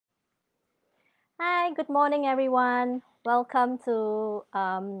Hi, good morning, everyone. Welcome to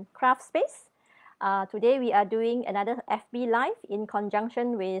Craft Space. Today we are doing another FB Live in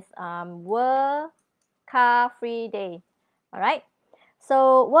conjunction with World Car Free Day. All right.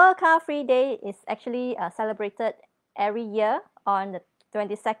 So World Car Free Day is actually celebrated every year on the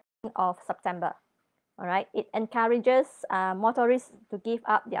 22nd of September. All right. It encourages motorists to give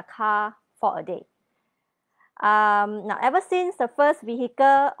up their car for a day. Now, ever since the first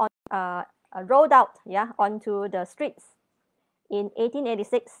vehicle rolled out, onto the streets in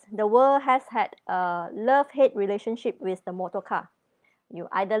 1886, the world has had a love-hate relationship with the motor car. You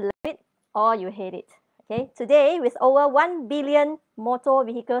either love it or you hate it. Okay, today with over 1 billion motor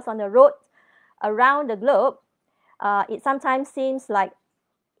vehicles on the road around the globe, it sometimes seems like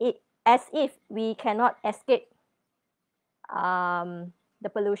it as if we cannot escape the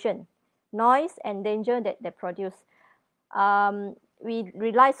pollution, noise, and danger that they produce. We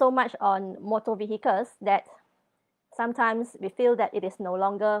rely so much on motor vehicles that sometimes we feel that it is no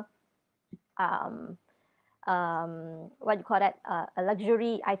longer what you call that a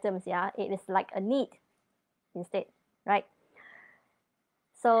luxury items. Yeah, it is like a need instead, right?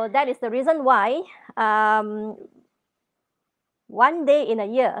 So that is the reason why one day in a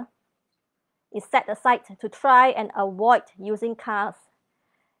year is set aside to try and avoid using cars.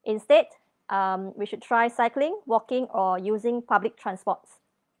 Instead, we should try cycling, walking, or using public transports.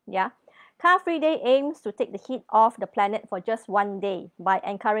 Yeah. Car Free Day aims to take the heat off the planet for just one day by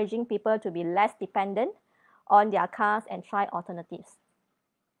encouraging people to be less dependent on their cars and try alternatives.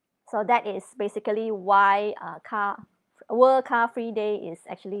 So that is basically why World Car Free Day is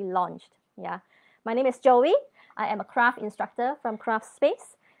actually launched. Yeah. My name is Joey. I am a craft instructor from Craft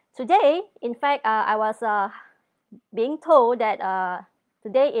Space. Today, in fact, I was being told that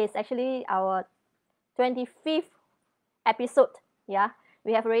today is actually our 25th episode. Yeah,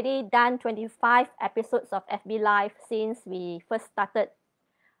 we have already done 25 episodes of FB Live since we first started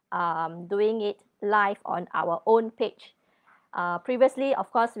doing it live on our own page. Previously,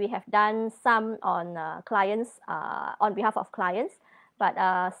 of course, we have done some on clients, on behalf of clients, but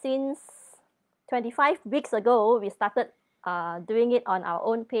since 25 weeks ago, we started doing it on our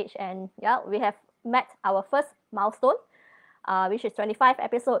own page, and yeah, we have met our first milestone, which is 25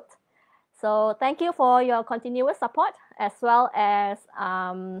 episodes. So thank you for your continuous support as well as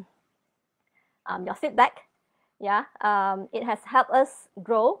your feedback. Yeah, it has helped us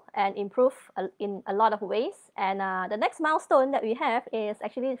grow and improve in a lot of ways. And the next milestone that we have is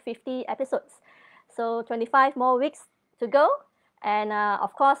actually 50 episodes. So 25 more weeks to go. And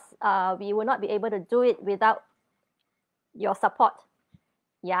of course, we will not be able to do it without your support.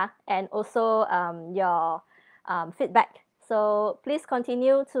 Yeah, and also your feedback. So please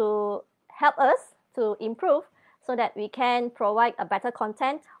continue to help us to improve so that we can provide a better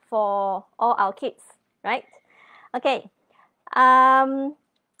content for all our kids, right? Okay. Um,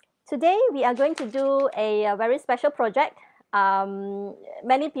 Today we are going to do a very special project.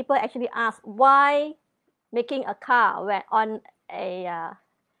 Many people actually ask why making a car when on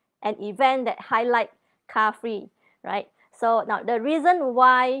an event that highlight car free, right? So now the reason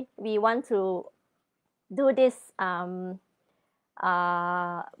why we want to do this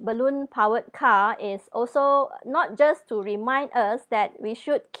balloon powered car is also not just to remind us that we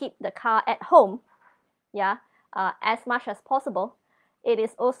should keep the car at home, yeah, as much as possible. It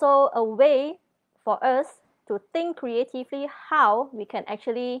is also a way for us to think creatively how we can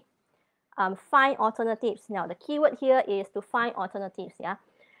actually find alternatives. Now the keyword here is to find alternatives, yeah,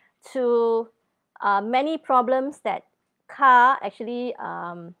 to many problems that car actually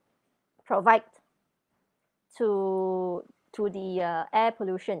provide to the air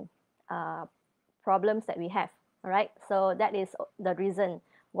pollution problems that we have. All right, so that is the reason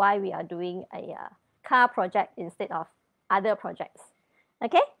why we are doing a car project instead of other projects.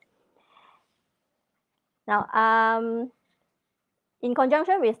 Okay. Now, in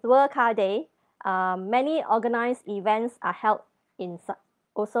conjunction with World Car Day, many organized events are held in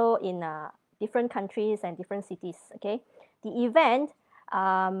also in different countries and different cities. Okay, the event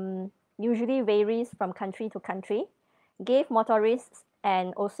usually varies from country to country, gave motorists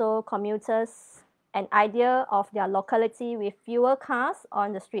and also commuters an idea of their locality with fewer cars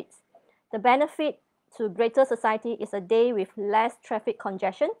on the streets. The benefit to greater society is a day with less traffic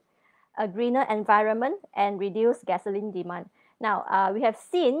congestion, a greener environment, and reduced gasoline demand. Now, we have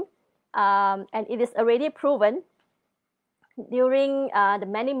seen, and it is already proven during the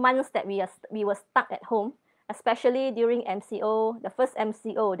many months that we were stuck at home, especially during MCO, the first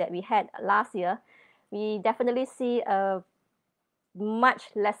MCO that we had last year, we definitely see a much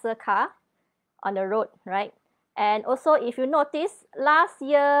lesser car on the road, right? And also, if you notice, last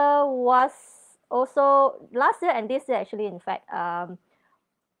year was also last year and this year actually, in fact,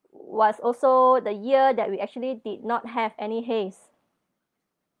 was also the year that we actually did not have any haze.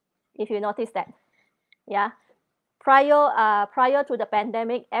 If you notice that, yeah. Prior to the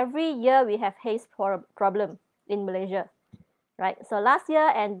pandemic, every year we have haze problem in Malaysia, right? So last year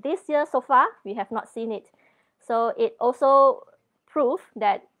and this year so far, we have not seen it. So it also proved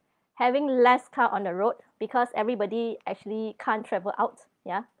that having less car on the road, because everybody actually can't travel out,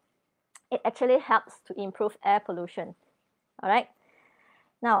 yeah, it actually helps to improve air pollution. All right.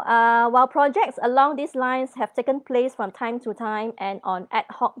 Now, while projects along these lines have taken place from time to time and on ad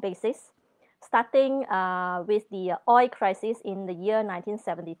hoc basis, starting with the oil crisis in the year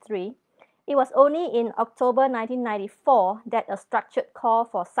 1973, it was only in October 1994 that a structured call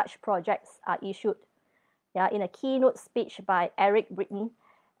for such projects are issued, yeah, in a keynote speech by Eric Britton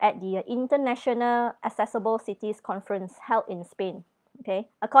at the International Accessible Cities Conference held in Spain. Okay,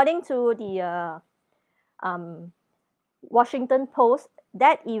 according to the Washington Post,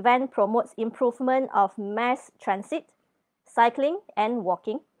 that event promotes improvement of mass transit, cycling and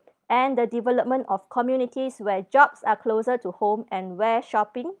walking, and the development of communities where jobs are closer to home and where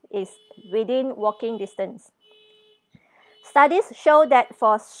shopping is within walking distance. Studies show that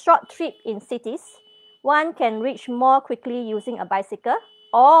for short trips in cities, one can reach more quickly using a bicycle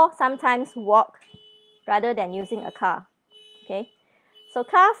or sometimes walk rather than using a car. Okay. So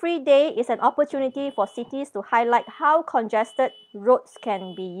Car-Free Day is an opportunity for cities to highlight how congested roads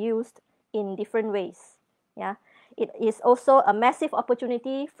can be used in different ways. Yeah. It is also a massive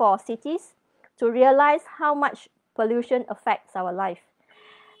opportunity for cities to realize how much pollution affects our life.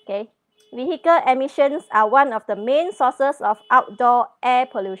 Okay. Vehicle emissions are one of the main sources of outdoor air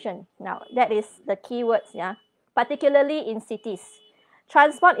pollution. Now, that is the key words, yeah, particularly in cities.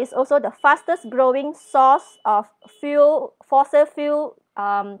 Transport is also the fastest growing source of fossil fuel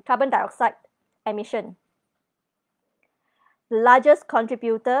carbon dioxide emission, the largest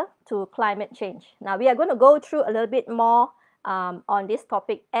contributor to climate change. Now, we are going to go through a little bit more on this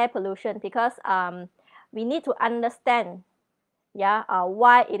topic, air pollution, because we need to understand, yeah,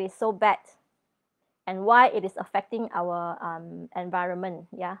 why it is so bad and why it is affecting our environment,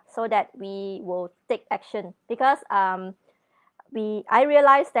 yeah, so that we will take action. Because I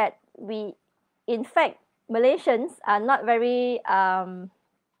realized that we, in fact, Malaysians are not very, how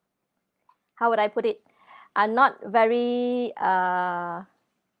would I put it, are not very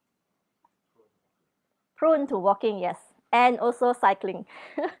prone to walking, yes, and also cycling.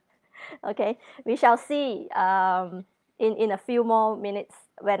 Okay, we shall see in a few more minutes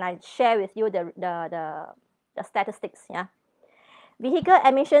when I share with you the statistics, yeah. Vehicle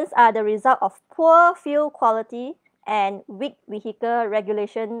emissions are the result of poor fuel quality and weak vehicle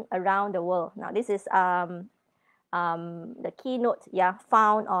regulation around the world. Now, this is the keynote, yeah,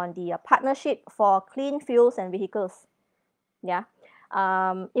 found on the Partnership for Clean Fuels and Vehicles. Yeah,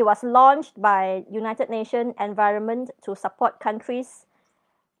 it was launched by United Nations Environment to support countries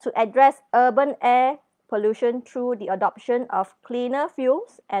to address urban air pollution through the adoption of cleaner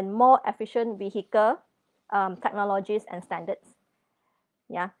fuels and more efficient vehicle technologies and standards.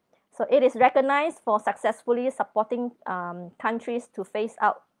 Yeah, so it is recognized for successfully supporting countries to phase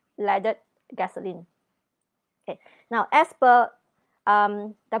out leaded gasoline. Okay, now as per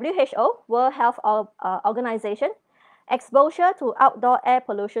WHO, World Health Organization, exposure to outdoor air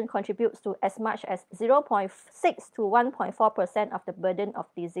pollution contributes to as much as 0.6 to 1.4% of the burden of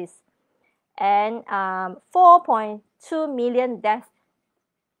disease and 4.2 million deaths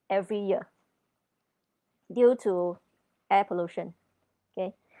every year due to air pollution.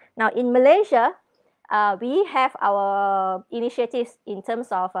 Okay. Now in Malaysia, we have our initiatives in terms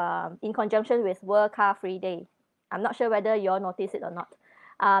of in conjunction with World Car-Free Day. I'm not sure whether you all notice it or not.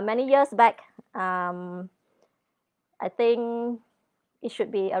 Many years back, I think it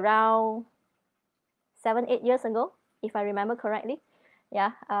should be around 7-8 years ago, if I remember correctly.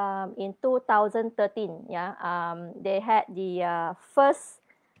 Yeah, in 2013, yeah, they had the first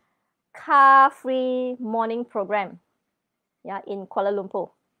car-free morning program, yeah, in Kuala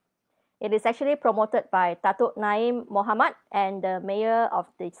Lumpur. It is actually promoted by Datuk Naim Mohamad and the Mayor of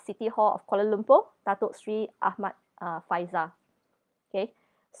the City Hall of Kuala Lumpur, Datuk Sri Ahmad Faizal. Okay,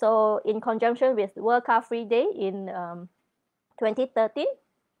 so in conjunction with World Car-Free Day in 2013,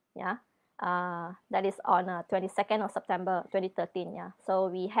 yeah, that is on 22nd of September 2013, yeah. So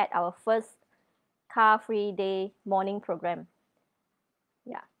we had our first Car-Free Day morning program.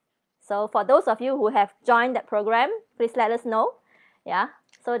 Yeah. So for those of you who have joined that program, please let us know, yeah,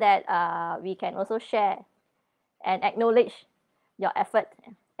 so that we can also share and acknowledge your effort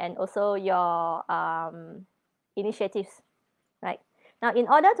and also your initiatives, right? Now, in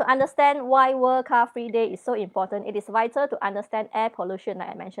order to understand why World Car Free Day is so important, it is vital to understand air pollution, like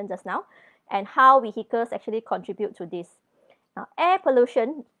I mentioned just now, and how vehicles actually contribute to this. Now, air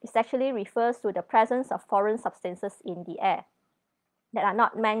pollution is actually refers to the presence of foreign substances in the air that are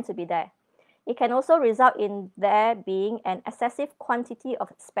not meant to be there. It can also result in there being an excessive quantity of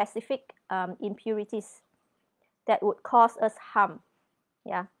specific impurities that would cause us harm.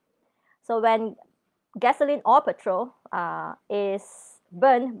 Yeah. So when gasoline or petrol is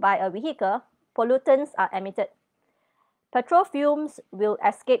burned by a vehicle, pollutants are emitted. Petrol fumes will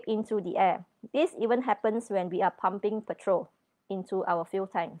escape into the air. This even happens when we are pumping petrol into our fuel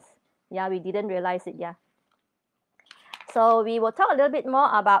tanks. Yeah, we didn't realize it, yeah. So we will talk a little bit more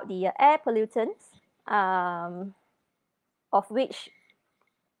about the air pollutants, of which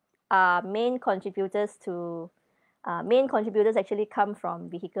main contributors actually come from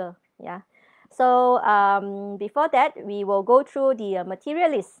vehicle, yeah. So before that, we will go through the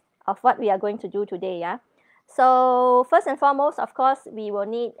material list of what we are going to do today, yeah. So first and foremost, of course, we will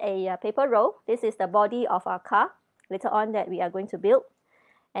need a paper roll. This is the body of our car later on that we are going to build.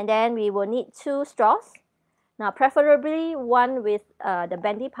 And then we will need 2 straws. Now, preferably one with the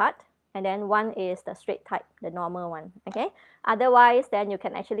bendy part, and then one is the straight type, the normal one, okay? Otherwise, then you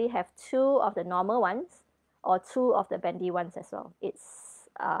can actually have 2 of the normal ones or 2 of the bendy ones as well. It's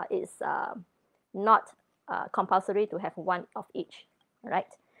not compulsory to have 1 of each, right?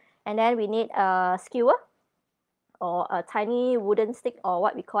 And then we need a skewer or a tiny wooden stick, or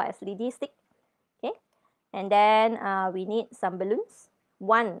what we call as lidi stick, okay? And then we need some balloons.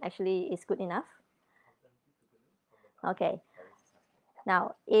 1 actually is good enough. Okay.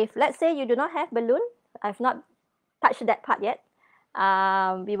 Now, if let's say you do not have balloon, I've not touched that part yet.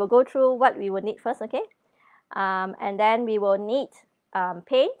 We will go through what we will need first, okay? And then we will need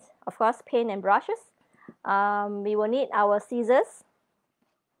paint, of course, paint and brushes. We will need our scissors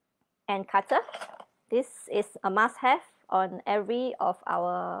and cutter. This is a must-have on every of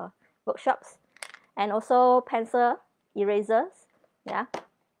our workshops. And also pencil, erasers, yeah.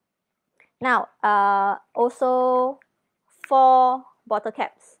 Now, also 4 bottle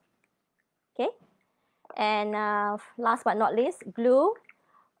caps, okay? And last but not least, glue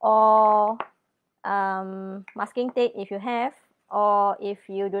or masking tape if you have, or if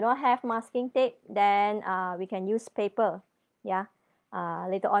you do not have masking tape, then we can use paper, yeah,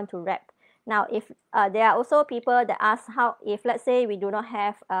 later on to wrap. Now, if there are also people that ask how, if let's say we do not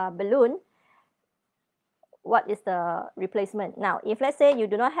have a balloon, what is the replacement? Now, if let's say you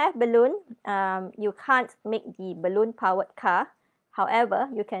do not have balloon, you can't make the balloon powered car. However,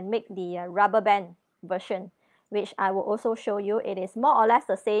 you can make the rubber band version, which I will also show you. It is more or less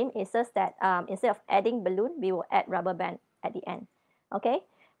the same. It's just that instead of adding balloon, we will add rubber band at the end. Okay.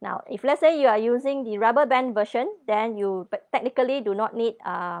 Now, if let's say you are using the rubber band version, then you technically do not need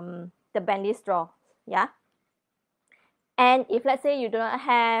the bendy straw. Yeah. And if let's say you do not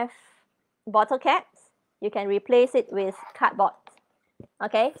have bottle caps, you can replace it with cardboard.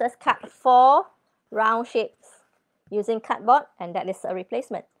 Okay, just cut 4 round shapes using cardboard, and that is a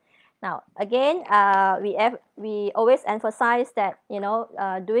replacement. Now, again, we always emphasize that, you know,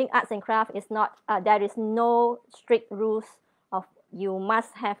 doing arts and craft is not, there is no strict rules of you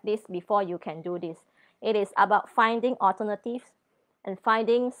must have this before you can do this. It is about finding alternatives and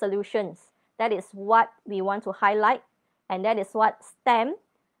finding solutions. That is what we want to highlight, and that is what STEM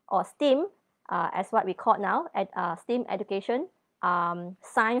or STEAM, as what we call now, at STEAM education,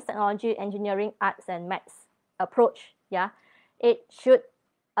 science, technology, engineering, arts, and maths approach. Yeah, it should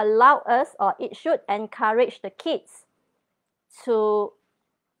allow us, or it should encourage the kids to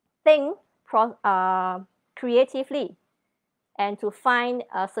think creatively and to find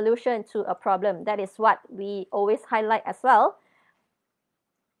a solution to a problem. That is what we always highlight as well.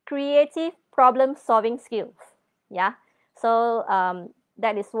 Creative problem-solving skills. Yeah, so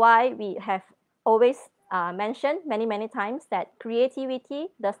that is why we have always mentioned many times that creativity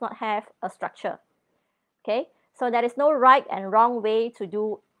does not have a structure. Okay, so there is no right and wrong way to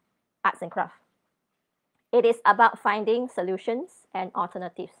do arts and craft. It is about finding solutions and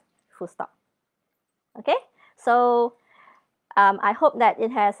alternatives, full stop. Okay, so I hope that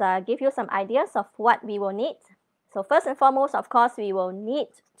it has give you some ideas of what we will need. So first and foremost, of course, we will need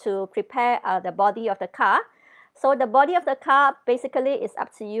to prepare the body of the car. So the body of the car basically is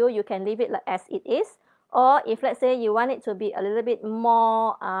up to you. You can leave it as it is, or if let's say you want it to be a little bit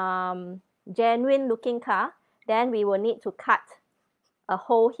more genuine looking car, then we will need to cut a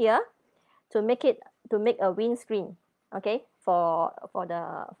hole here to make a windscreen, okay, for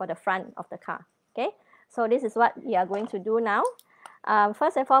the front of the car. Okay, so this is what we are going to do now.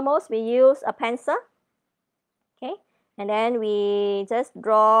 First and foremost, we use a pencil, okay, And then we just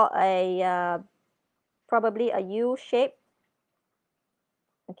draw a probably a U shape,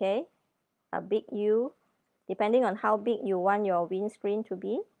 okay, a big U, depending on how big you want your windscreen to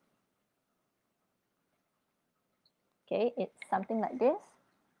be. Okay, it's something like this.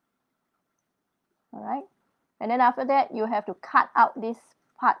 All right, and then after that you have to cut out this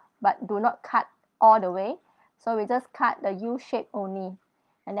part, but do not cut all the way. So we just cut the U shape only,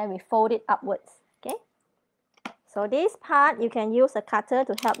 and then we fold it upwards. Okay, so this part you can use a cutter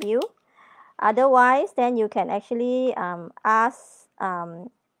to help you. Otherwise, then you can actually ask,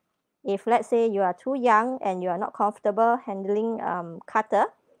 if let's say you are too young and you are not comfortable handling cutter,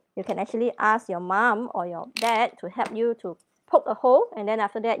 you can actually ask your mom or your dad to help you to poke a hole, and then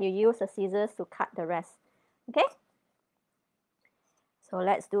after that you use the scissors to cut the rest. Okay, so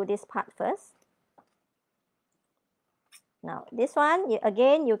let's do this part first. Now this one,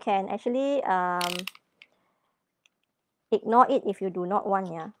 again, you can actually ignore it if you do not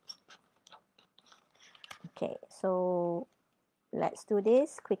want. Yeah. Okay, so let's do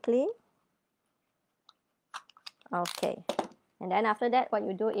this quickly. Okay, and then after that what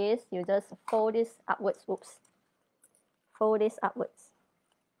you do is you just fold this upwards. Oops, fold this upwards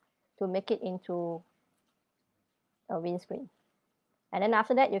to make it into a windscreen. And then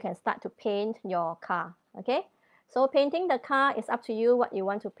after that you can start to paint your car. Okay, so painting the car is up to you, what you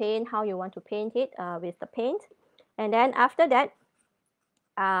want to paint, how you want to paint it with the paint. And then after that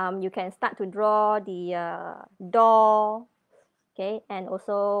you can start to draw the door, okay, and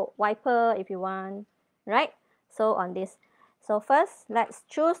also wiper if you want, right? So on this, so first let's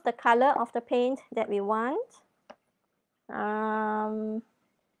choose the color of the paint that we want.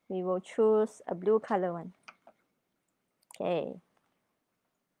 We will choose a blue color one. Okay,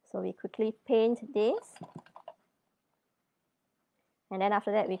 so we quickly paint this, and then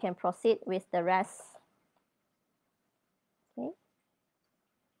after that we can proceed with the rest. Okay,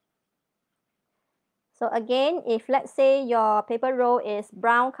 so again, if let's say your paper roll is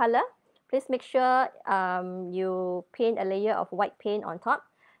brown color, please make sure you paint a layer of white paint on top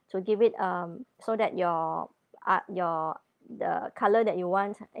to give it so that the color that you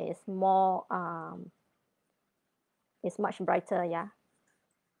want is more is much brighter. Yeah,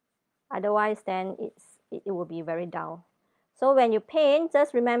 otherwise then it will be very dull. So when you paint,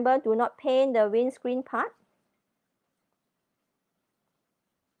 just remember, do not paint the windscreen part,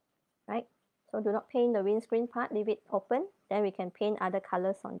 right? So do not paint the windscreen part, leave it open, then we can paint other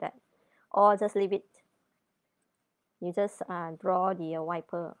colors on that, or just leave it. You just draw the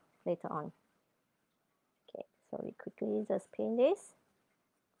wiper later on. Okay, so we quickly just paint this,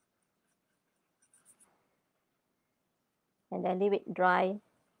 and then leave it dry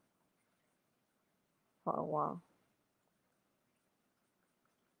for a while.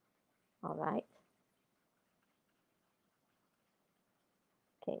 All right.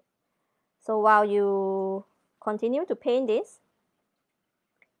 Okay, so while you continue to paint this,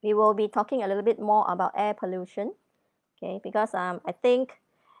 we will be talking a little bit more about air pollution. Okay, because I think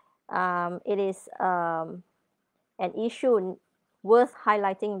it is an issue worth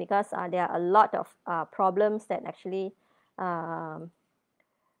highlighting, because there are a lot of problems that actually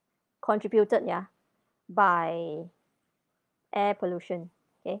contributed, yeah, by air pollution.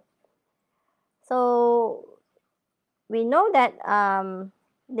 Okay, so we know that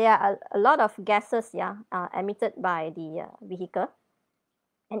there are a lot of gases, yeah, emitted by the vehicle,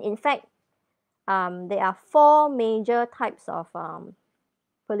 and in fact there are 4 major types of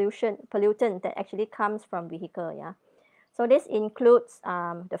pollutant that actually comes from vehicle. Yeah, so this includes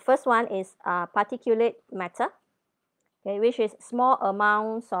the first one is particulate matter, okay, which is small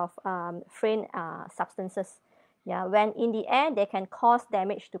amounts of foreign substances. Yeah, when in the air, they can cause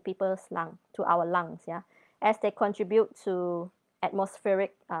damage to people's lung, to our lungs. Yeah, as they contribute to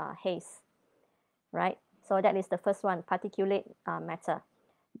atmospheric haze, right? So that is the first one, particulate matter.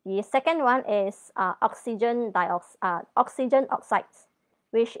 The second one is oxygen oxides,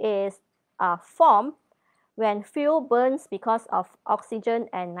 which is formed when fuel burns because of oxygen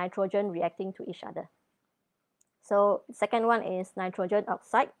and nitrogen reacting to each other. So second one is nitrogen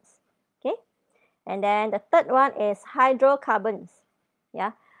oxides, okay? And then the third one is hydrocarbons.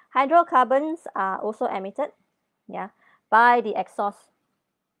 Yeah, hydrocarbons are also emitted, yeah, by the exhaust.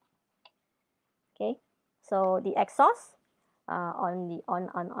 Okay, so the exhaust on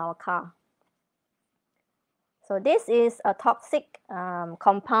our car. So this is a toxic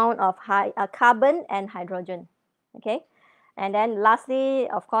compound of carbon and hydrogen. Okay, and then lastly,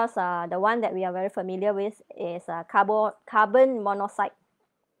 of course, the one that we are very familiar with is carbon monoxide.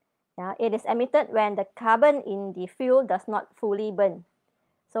 Yeah, it is emitted when the carbon in the fuel does not fully burn.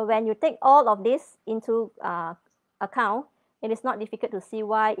 So when you take all of this into account, it is not difficult to see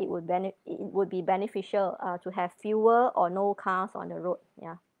why it would be beneficial to have fewer or no cars on the road.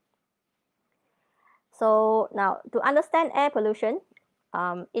 Yeah. So now, to understand air pollution,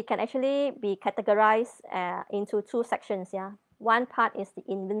 it can actually be categorized into two sections. Yeah, one part is the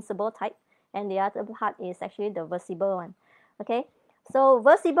invincible type, and the other part is actually the visible one. Okay, so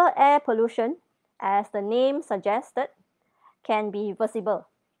visible air pollution, as the name suggested, can be visible.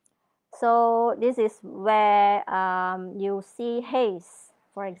 So this is where you see haze,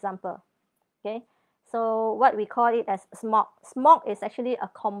 for example. Okay, so what we call it as smog. Smog is actually a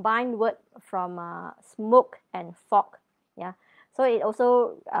combined word from smoke and fog. Yeah, so it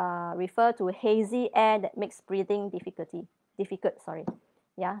also refer to hazy air that makes breathing difficult. Sorry.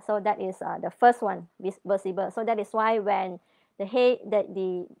 Yeah, so that is the first one, visible. So that is why when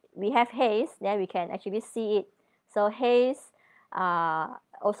we have haze, then we can actually see it. So haze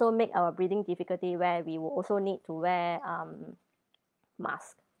also make our breathing difficulty, where we will also need to wear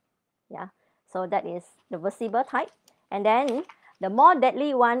mask. Yeah, so that is the visible type. And then the more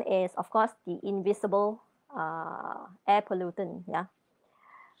deadly one is, of course, the invisible air pollutant. Yeah,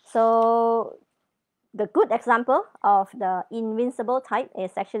 so the good example of the invincible type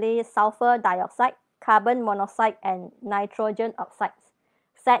is actually sulfur dioxide, carbon monoxide, and nitrogen oxides.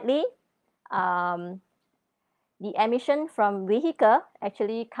 Sadly, the emission from vehicle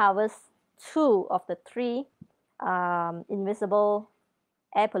actually covers 2 of the 3 invisible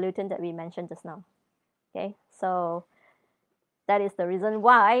air pollutant that we mentioned just now. Okay, so that is the reason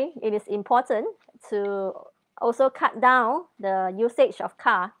why it is important to also cut down the usage of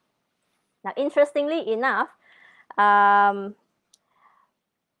car. Now, interestingly enough, when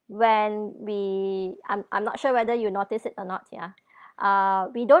I'm not sure whether you notice it or not, yeah,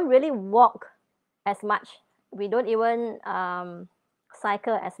 we don't really walk as much. We don't even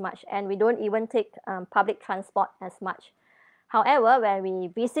cycle as much, and we don't even take public transport as much. However, when we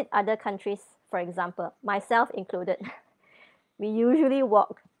visit other countries, for example, myself included, we usually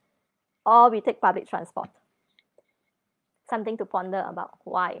walk or we take public transport. Something to ponder about.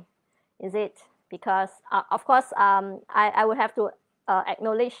 Why? Is it because, of course, I would have to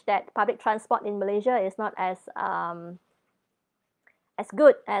acknowledge that public transport in Malaysia is not as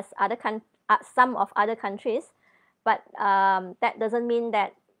good as some of other countries, but that doesn't mean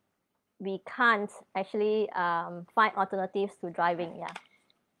that we can't actually find alternatives to driving. Yeah.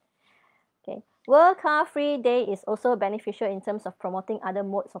 Okay. World Car Free Day is also beneficial in terms of promoting other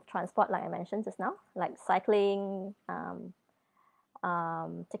modes of transport, like I mentioned just now, like cycling,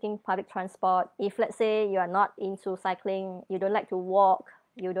 taking public transport. If, let's say, you are not into cycling, you don't like to walk,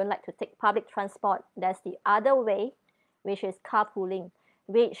 you don't like to take public transport, there's the other way, which is carpooling,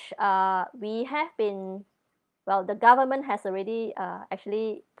 which we have been, well, the government has already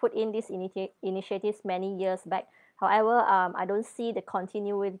actually put in these initiatives many years back. However, I don't see the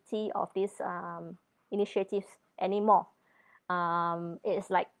continuity of these initiatives anymore. It's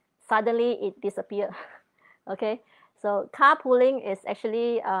like suddenly it disappeared. Okay, so carpooling is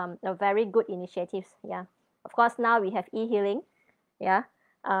actually a very good initiative. Yeah, of course now we have e-hailing. Yeah,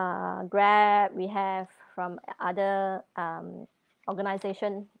 Grab, we have from other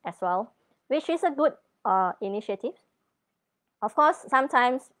organization as well, which is a good initiative. Of course,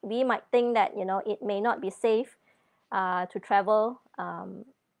 sometimes we might think that it may not be safe to travel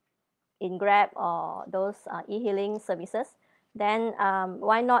in Grab or those e-hailing services. Then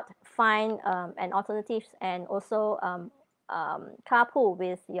why not find an alternative and also carpool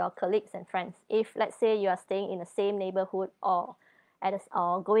with your colleagues and friends? If, let's say, you are staying in the same neighborhood or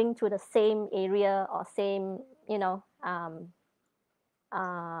going to the same area or same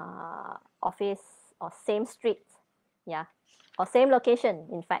office or same street, yeah, or same location,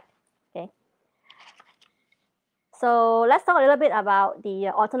 in fact. Okay, so let's talk a little bit about the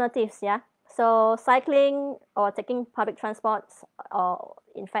alternatives. Yeah, so cycling or taking public transport, or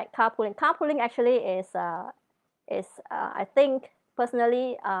in fact carpooling actually is I think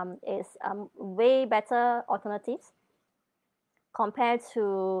personally is way better alternatives compared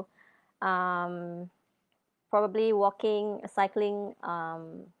to probably walking, cycling,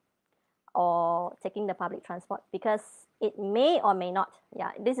 or taking the public transport, because it may or may not,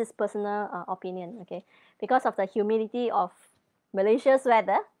 yeah, this is personal opinion, okay, because of the humidity of Malaysia's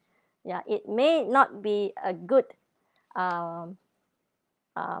weather, yeah, it may not be a good or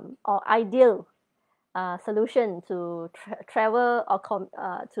ideal solution to travel or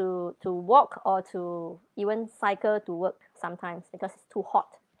to walk or to even cycle to work sometimes, because it's too hot,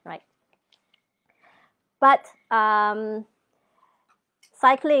 right? But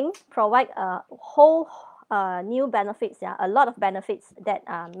cycling provide a whole new benefits, yeah, a lot of benefits that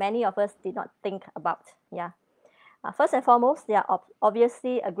many of us did not think about. Yeah, First and foremost, they are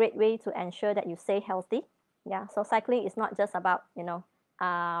obviously a great way to ensure that you stay healthy. Yeah, so cycling is not just about,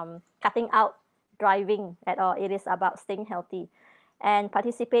 cutting out driving at all. It is about staying healthy and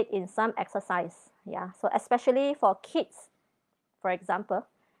participate in some exercise. Yeah, so especially for kids, for example,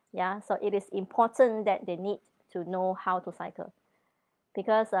 yeah, so it is important that they need to know how to cycle,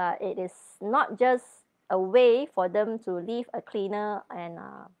 because it is not just a way for them to live a cleaner and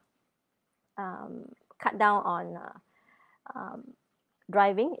cut down on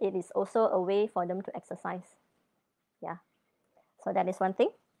driving. It is also a way for them to exercise. Yeah, so that is one thing.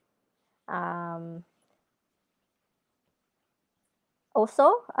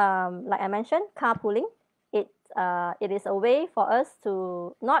 Also, like I mentioned, carpooling. It is a way for us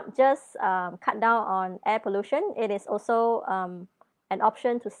to not just cut down on air pollution. It is also an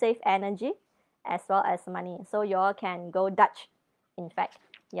option to save energy as well as money. So you all can go Dutch, in fact,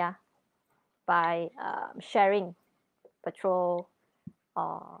 yeah, by sharing petrol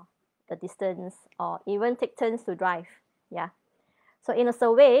or the distance, or even take turns to drive. Yeah. So in a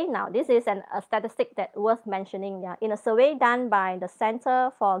survey, now this is a statistic that worth mentioning. Yeah. In a survey done by the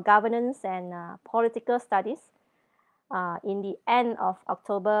Center for Governance and Political Studies, in the end of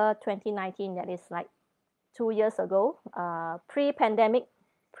October 2019, that is like 2 years ago, pre-pandemic,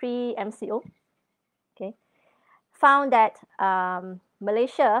 pre-MCO, okay, found that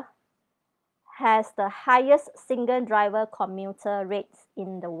Malaysia has the highest single driver commuter rates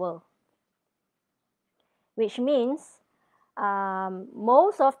in the world, which means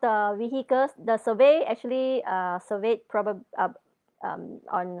most of the vehicles, the survey actually surveyed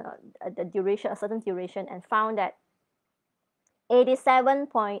on the duration, a certain duration, and found that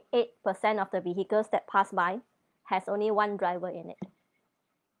 87.8% of the vehicles that pass by has only one driver in it.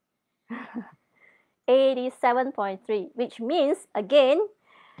 87.3, which means, again,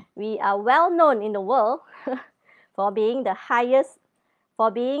 we are well known in the world for being the highest, for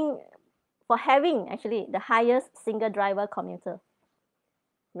having actually the highest single driver commuter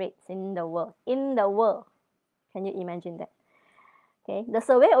rates in the world. In the world. Can you imagine that? Okay. The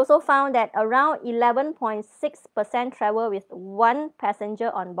survey also found that around 11.6% travel with one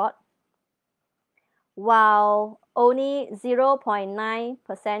passenger on board, while only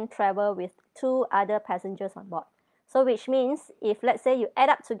 0.9% travel with two other passengers on board. So which means if, let's say, you add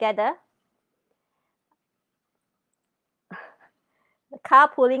up together, the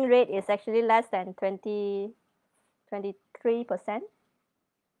carpooling rate is actually less than 23%.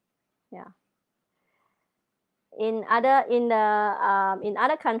 Yeah. In other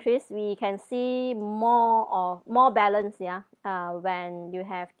countries, we can see more balance. Yeah, when you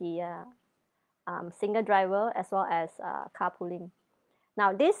have the single driver as well as carpooling.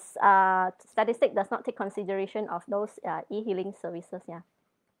 Now, this statistic does not take consideration of those e-hailing services. Yeah,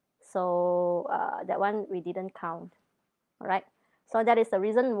 so that one we didn't count. All right. So that is the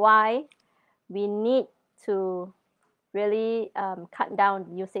reason why we need to really cut down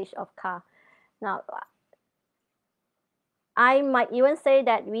the usage of car. Now, I might even say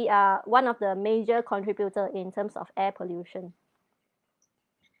that we are one of the major contributor in terms of air pollution,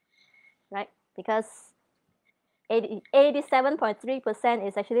 right? Because 87.3%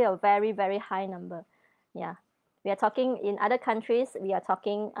 is actually a very, very high number. Yeah, we are talking in other countries, we are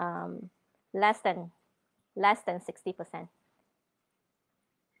talking less than 60%,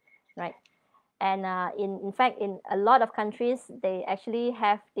 right? And in fact, in a lot of countries, they actually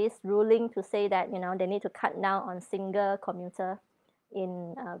have this ruling to say that they need to cut down on single commuter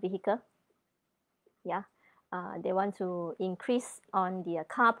in vehicle. Yeah, they want to increase on the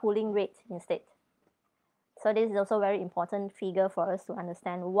carpooling rate instead. So this is also a very important figure for us to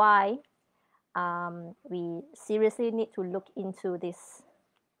understand why we seriously need to look into this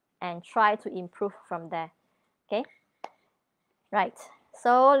and try to improve from there. Okay, right.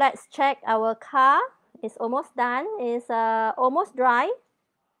 So let's check our car. It's almost done. It's almost dry.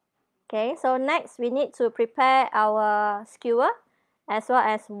 Okay, so next we need to prepare our skewer as well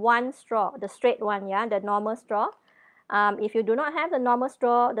as one straw, the straight one, yeah, the normal straw. If you do not have the normal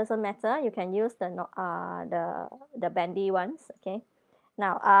straw, doesn't matter. You can use the bendy ones. Okay.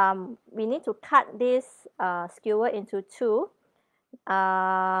 Now we need to cut this skewer into two,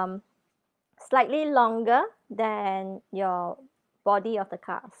 slightly longer than your body of the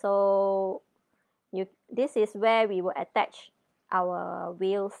car. So this is where we will attach our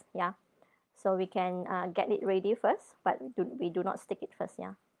wheels. Yeah. So we can get it ready first, but we do not stick it first.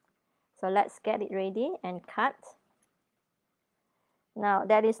 Yeah. So let's get it ready and cut. Now,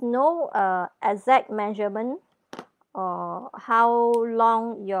 there is no exact measurement or how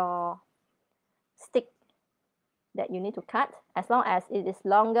long your stick that you need to cut, as long as it is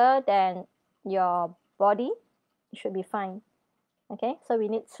longer than your body. it should be fine. Okay, so we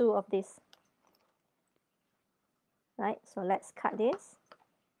need 2 of this. Right, so let's cut this.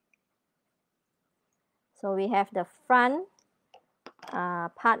 So we have the front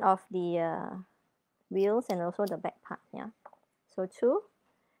part of the wheels and also the back part. Yeah, so 2.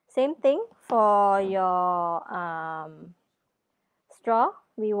 Same thing for your straw.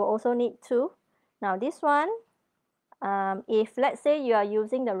 We will also need 2. Now this one, if let's say you are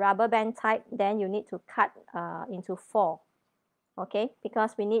using the rubber band type, then you need to cut into 4. Okay,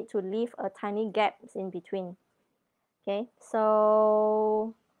 because we need to leave a tiny gaps in between. Okay,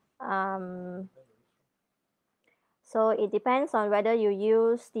 so it depends on whether you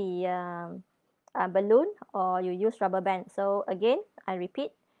use the balloon or you use rubber band. So again, I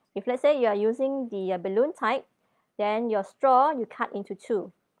repeat, if let's say you are using the balloon type, then your straw you cut into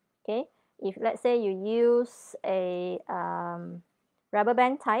 2. Okay, if let's say you use a rubber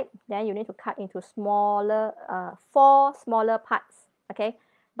band type, then you need to cut into smaller 4 smaller parts. Okay,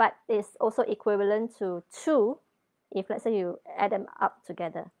 but it's also equivalent to 2 if let's say you add them up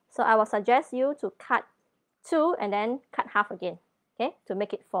together. So I will suggest you to cut 2 and then cut half again, okay, to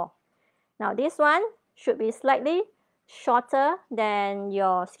make it 4. Now this one should be slightly shorter than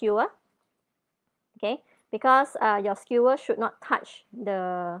your skewer, okay, because your skewer should not touch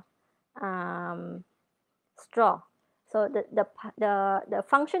the straw. So the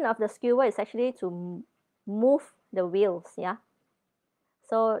function of the skewer is actually to move the wheels, yeah.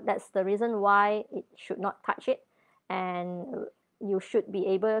 So that's the reason why it should not touch it, and you should be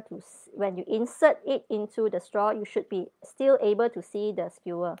able to, when you insert it into the straw, you should be still able to see the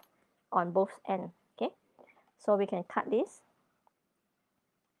skewer on both ends. Okay, so we can cut this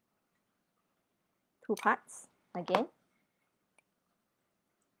 2 parts again.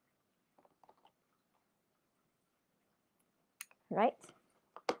 Right,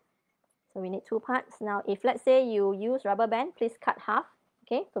 so we need 2 parts. Now if let's say you use rubber band, please cut half,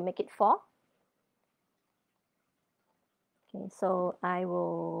 okay, to make it 4. Okay, so I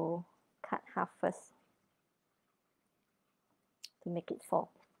will cut half first to make it 4.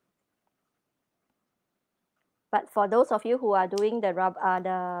 But for those of you who are doing the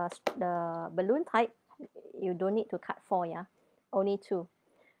balloon type, you don't need to cut 4, yeah, only 2,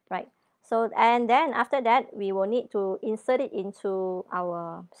 right? So and then after that, we will need to insert it into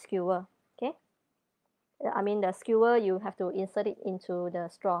our skewer. Okay, I mean the skewer, you have to insert it into the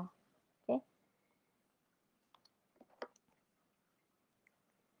straw. Okay,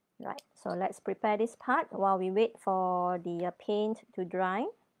 right. So let's prepare this part while we wait for the paint to dry.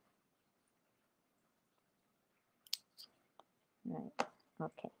 Right.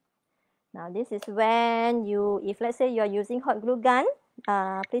 Okay. Now this is when you, if let's say you are using hot glue gun,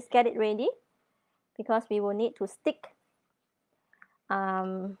 please get it ready, because we will need to stick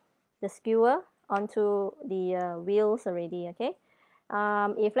the skewer onto the wheels already. Okay,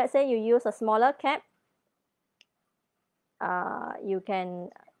 if let's say you use a smaller cap, you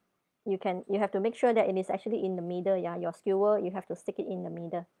have to make sure that it is actually in the middle. Yeah, your skewer, you have to stick it in the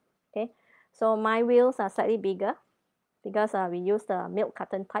middle. Okay, so my wheels are slightly bigger because we use the milk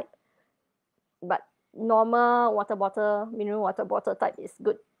carton type, but normal water bottle, mineral water bottle type is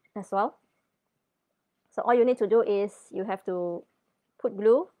good as well. So all you need to do is you have to put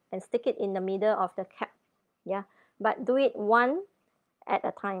glue and stick it in the middle of the cap. Yeah, but do it one at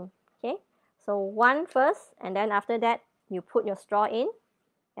a time. Okay, so one first, and then after that you put your straw in,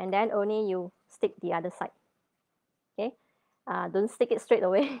 and then only you stick the other side. Okay, don't stick it straight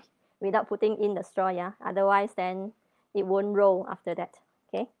away without putting in the straw. Yeah, otherwise then it won't roll after that.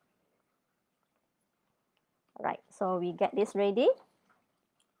 Okay, all right, so we get this ready,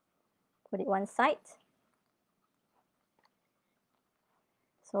 put it one side.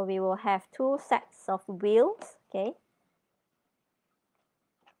 So we will have 2 sets of wheels. Okay,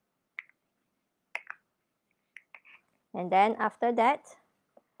 and then after that,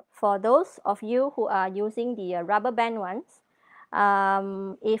 for those of you who are using the rubber band ones,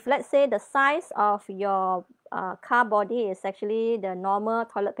 if let's say the size of your car body is actually the normal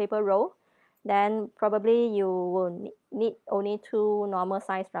toilet paper roll, then probably you will need only 2 normal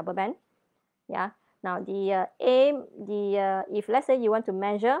size rubber band. Yeah. Now the if let's say you want to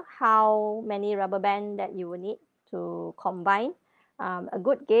measure how many rubber band that you will need to combine, a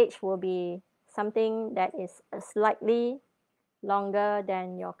good gauge will be something that is slightly longer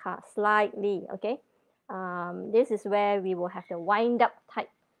than your car, slightly. Okay, this is where we will have the wind up type.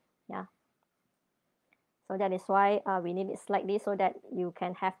 Yeah, so that is why we need it slightly so that you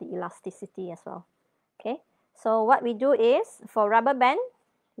can have the elasticity as well. Okay, so what we do is, for rubber band,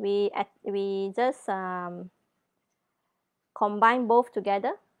 we just combine both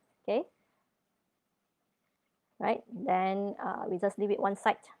together. Okay, right? Then we just leave it one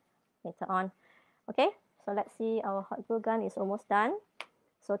side later on. Okay, so let's see, our hot glue gun is almost done.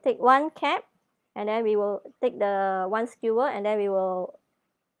 So take one cap, and then we will take the one skewer, and then we will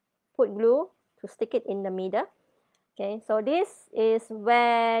put glue to stick it in the middle. Okay, so this is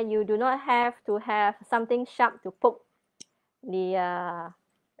where you do not have to have something sharp to poke the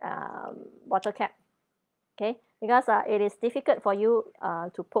bottle cap. Okay, because it is difficult for you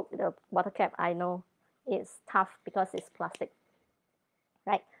to poke the bottle cap. I know it's tough because it's plastic,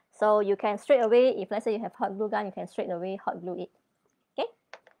 right? So you can straight away, if let's say you have hot glue gun, you can straight away hot glue it. Okay,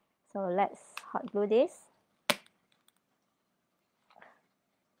 so let's hot glue this.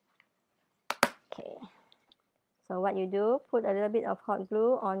 Okay, so what you do, put a little bit of hot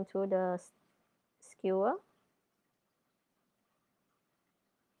glue onto the skewer.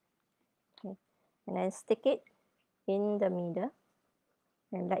 Okay, and then stick it in the middle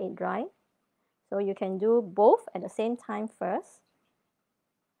and let it dry. So you can do both at the same time first.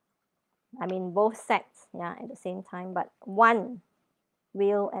 I mean both sets, yeah, at the same time, but one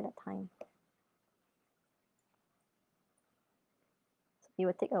wheel at a time. So it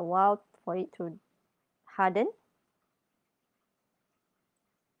will take a while for it to harden.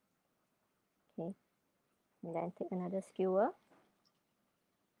 Okay, and then take another skewer.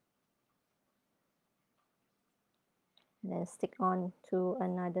 And then stick on to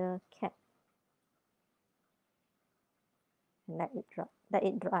another cap. And let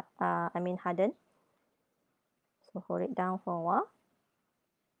it dry, harden. So hold it down for a while.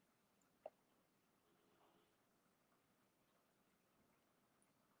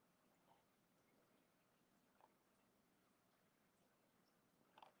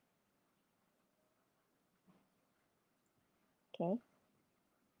 Okay.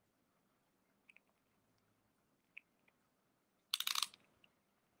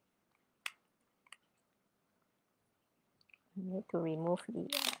 I need to remove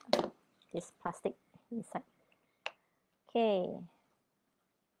this plastic inside. Okay.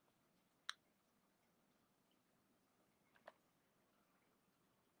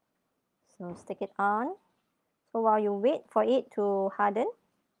 So stick it on. So while you wait for it to harden,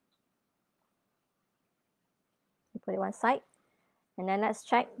 you put it one side. And then let's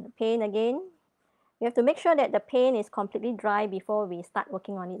check the paint again. We have to make sure that the paint is completely dry before we start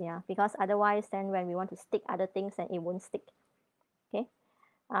working on it, yeah, because otherwise then when we want to stick other things, then it won't stick. Okay.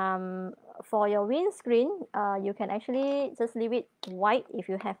 For your windscreen, you can actually just leave it white if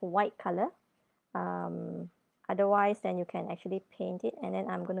you have white color. Otherwise, then you can actually paint it. And then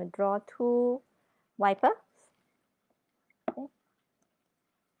I'm going to draw two wipers. Okay.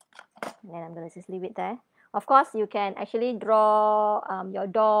 And then I'm going to just leave it there. Of course, you can actually draw your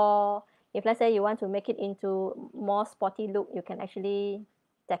door. If let's say you want to make it into more sporty look, you can actually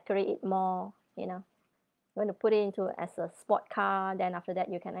decorate it more, you know. You want to put it into as a sport car, then after that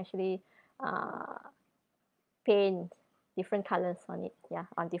you can actually paint different colors on it, yeah,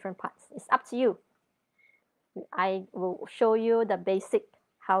 on different parts. It's up to you. I will show you the basic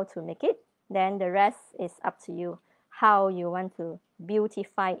how to make it, then the rest is up to you how you want to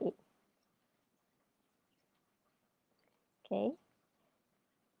beautify it. Okay,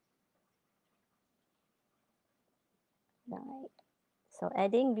 right. So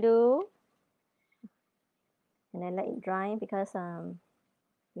adding glue and then let it dry because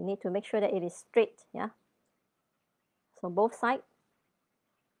we need to make sure that it is straight, yeah. So both sides.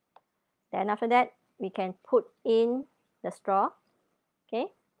 Then after that, we can put in the straw. Okay,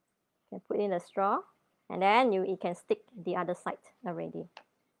 you can put in the straw, and then you can stick the other side already.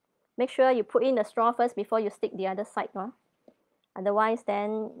 Make sure you put in the straw first before you stick the other side, huh? Otherwise,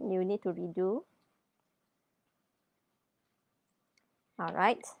 then you need to redo. All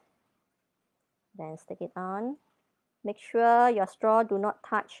right. Then stick it on. Make sure your straw do not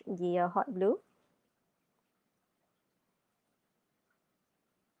touch the hot glue.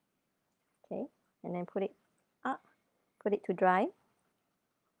 Okay, and then put it up, put it to dry.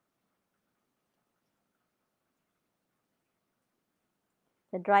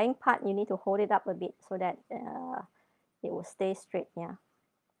 The drying part, you need to hold it up a bit so that it will stay straight, yeah.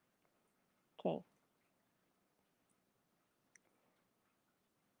 Okay.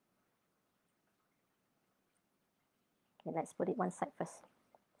 Okay, let's put it one side first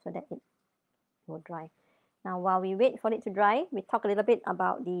so that it will dry. Now, while we wait for it to dry, we talk a little bit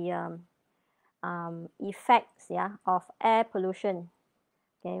about the effects, yeah, of air pollution.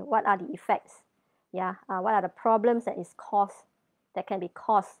 Okay, what are the effects? Yeah, what are the problems that can be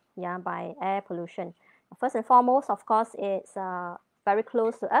caused, yeah, by air pollution? First and foremost, of course, it's very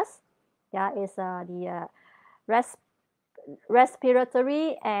close to us. Yeah, it's the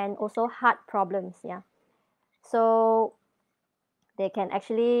respiratory and also heart problems. Yeah, So they can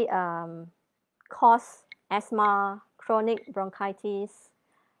actually cause asthma, chronic bronchitis,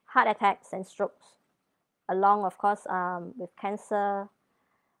 heart attacks, and strokes, along, of course, with cancer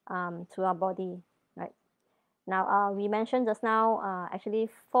to our body, right? Now, we mentioned just now, actually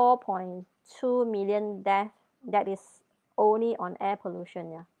 4.2 million deaths, that is only on air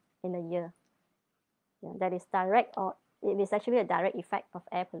pollution, yeah, in a year. Yeah, that is direct, or it is actually a direct effect of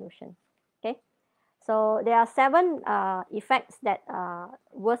air pollution, okay? So there are 7 effects that are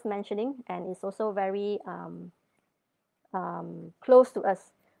worth mentioning, and it's also very close to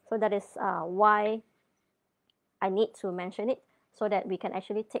us. So that is why I need to mention it, so that we can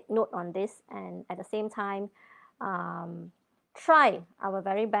actually take note on this, and at the same time try our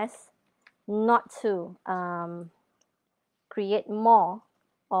very best not to create more,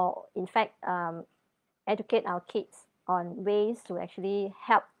 or in fact educate our kids on ways to actually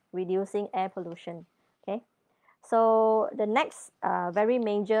help reducing air pollution, okay? So the next very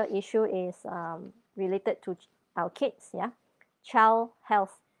major issue is related to our kids, yeah, child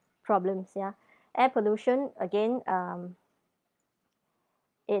health problems, yeah. Air pollution, again,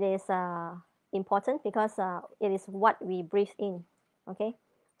 it is important because it is what we breathe in, okay?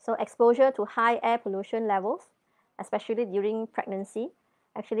 So exposure to high air pollution levels, especially during pregnancy,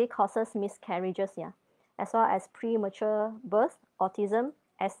 actually causes miscarriages, yeah, as well as premature birth, autism,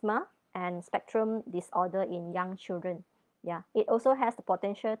 asthma, and spectrum disorder in young children. Yeah, it also has the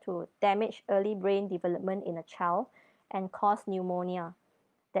potential to damage early brain development in a child and cause pneumonia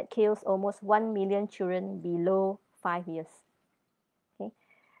that kills almost 1 million children below 5 years. Okay.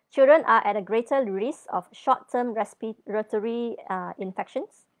 Children are at a greater risk of short-term respiratory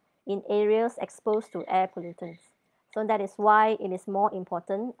infections in areas exposed to air pollutants. So that is why it is more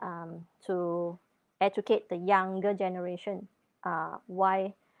important to educate the younger generation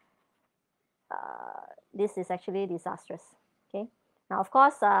why this is actually disastrous. Okay. Now, of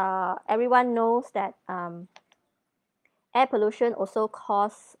course, everyone knows that air pollution also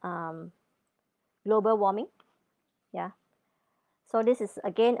causes global warming. Yeah. So this is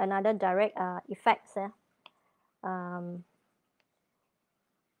again another direct effects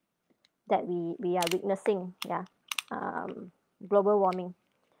that we are witnessing. Yeah. Global warming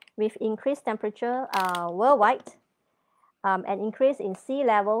with increased temperature worldwide, an increase in sea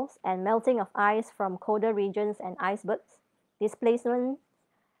levels and melting of ice from colder regions and icebergs, displacement,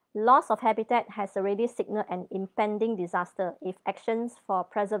 loss of habitat has already signaled an impending disaster if actions for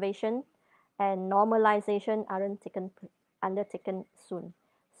preservation and normalization aren't undertaken soon.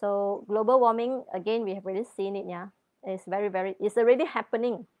 So global warming, again, we have already seen it, yeah. It's it's already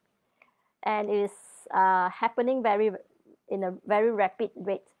happening, and it is happening in a very rapid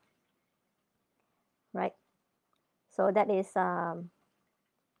rate, right? So that is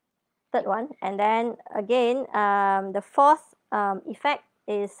third one. And then again, the fourth effect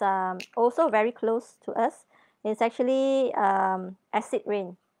is also very close to us. It's actually acid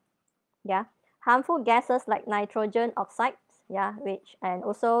rain. Yeah, harmful gases like nitrogen oxides, yeah, which and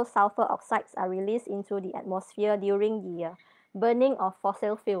also sulfur oxides are released into the atmosphere during the burning of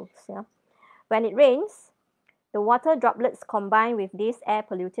fossil fuels. Yeah, when it rains, the water droplets combine with these air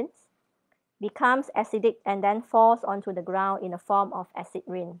pollutants, becomes acidic, and then falls onto the ground in the form of acid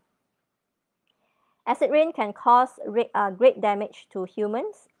rain. Acid rain can cause great damage to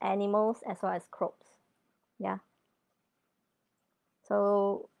humans, animals, as well as crops. Yeah.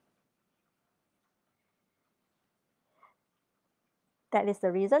 So that is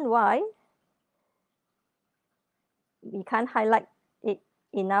the reason why we can't highlight it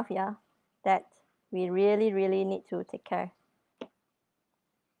enough, yeah, that we really, really need to take care.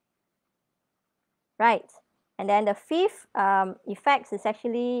 Right. And then the fifth effect is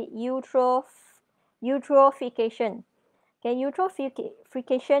actually eutrophication. Okay,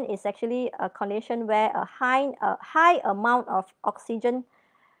 eutrophication is actually a condition where a high amount of oxygen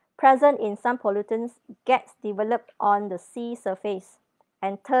present in some pollutants gets developed on the sea surface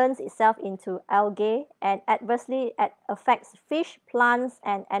and turns itself into algae and adversely affects fish, plants,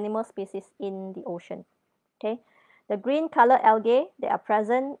 and animal species in the ocean. Okay, the green color algae that are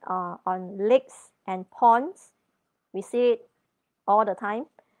present on lakes and ponds, we see it all the time,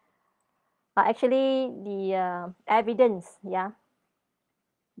 are actually the evidence, yeah,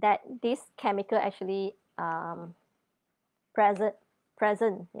 that this chemical actually present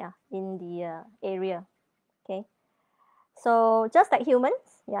yeah, in the area. Okay, so just like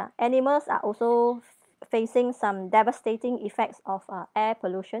humans, yeah, animals are also facing some devastating effects of air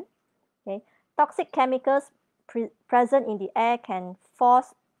pollution. Okay, toxic chemicals present in the air can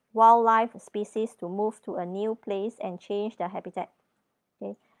force wildlife species to move to a new place and change their habitat.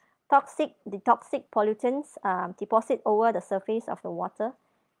 Okay, the toxic pollutants deposit over the surface of the water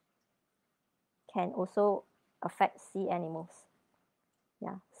can also affect sea animals.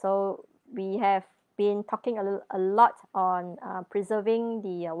 Yeah, so we have been talking a lot on preserving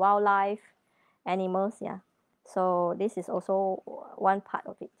the wildlife, animals. Yeah, so this is also one part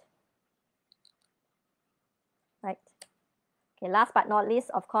of it, right? Okay, last but not least,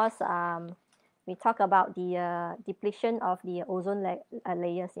 of course, we talk about the depletion of the ozone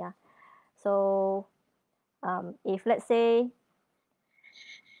layers. Yeah, so if let's say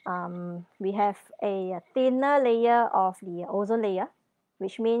we have a thinner layer of the ozone layer,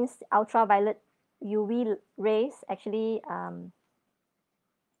 which means ultraviolet UV rays actually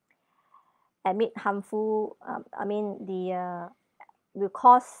emit harmful, will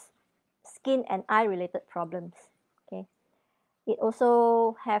cause skin and eye related problems. Okay, it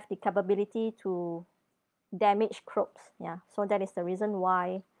also have the capability to damage crops. Yeah, so that is the reason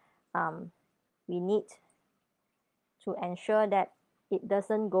why we need to ensure that it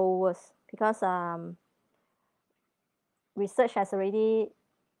doesn't go worse, because research has already,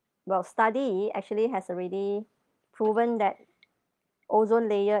 well, study actually has already proven that ozone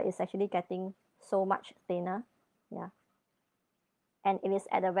layer is actually getting so much thinner. Yeah, and it is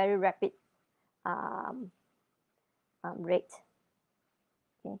at a very rapid um, rate.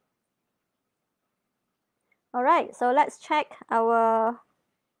 Okay. All right, so let's check our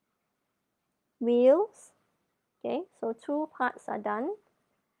wheels. Okay, so two parts are done,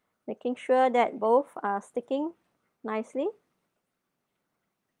 making sure that both are sticking nicely.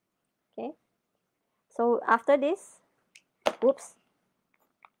 Okay, so after this, oops,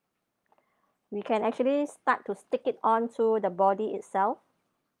 we can actually start to stick it onto the body itself.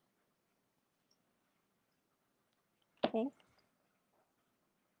 Okay,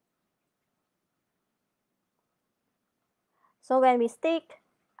 so when we stick,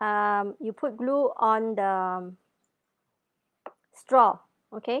 you put glue on the straw.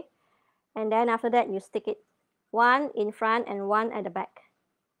 Okay, and then after that you stick it, one in front and one at the back.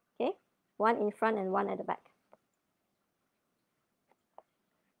 Okay, one in front and one at the back.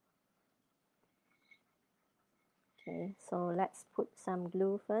 Okay, so let's put some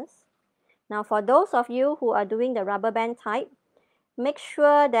glue first. Now for those of you who are doing the rubber band type, make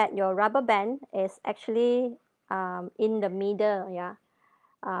sure that your rubber band is actually in the middle. Yeah,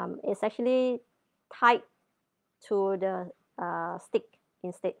 it's actually tied to the stick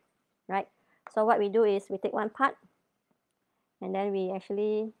instead, right? So what we do is we take one part and then we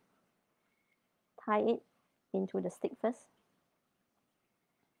actually tie it into the stick first.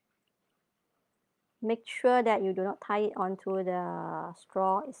 Make sure that you do not tie it onto the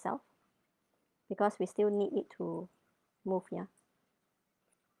straw itself, because we still need it to move. Yeah,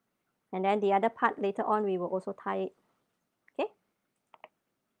 and then the other part later on we will also tie it. Okay,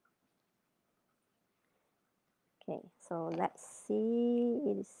 okay, so let's see,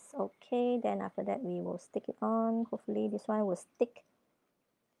 it is okay. Then after that we will stick it on. Hopefully this one will stick.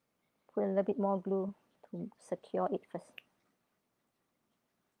 Put a little bit more glue to secure it first.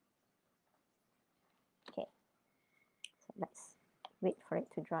 Okay, so let's wait for it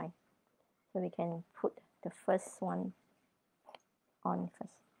to dry so we can put the first one on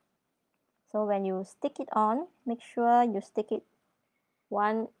first. So when you stick it on, make sure you stick it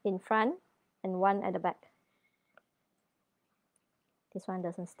one in front and one at the back. This one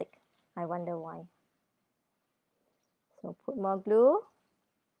doesn't stick. I wonder why. So put more glue.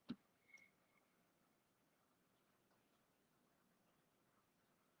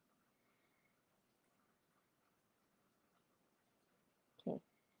 Okay,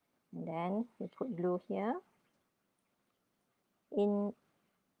 and then we put glue here. In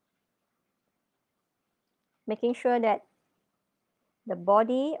making sure that the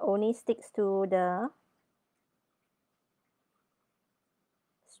body only sticks to the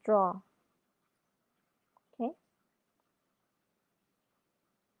straw. Okay,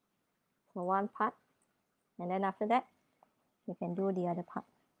 so one part, and then after that you can do the other part.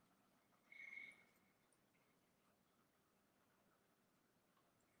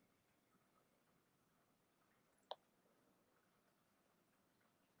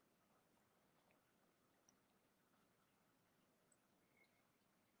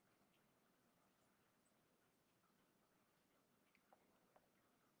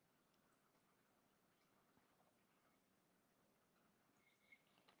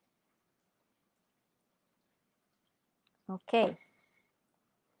 Okay,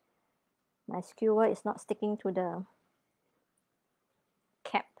 my skewer is not sticking to the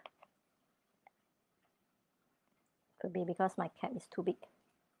cap. Could be because my cap is too big.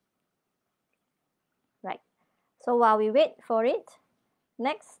 Right, so while we wait for it,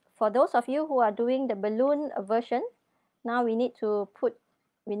 next for those of you who are doing the balloon version, now we need to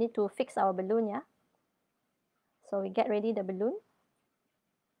fix our balloon, yeah. So we get ready the balloon.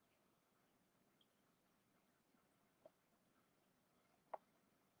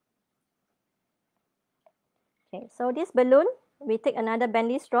 Okay, so this balloon, we take another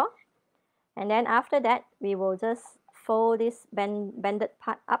bendy straw, and then after that, we will just fold this bended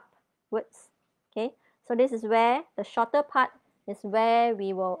part upwards. Okay, so this is where the shorter part is where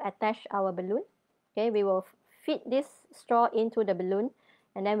we will attach our balloon. Okay, we will feed this straw into the balloon,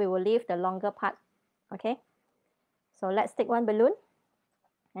 and then we will leave the longer part. Okay, so let's take one balloon,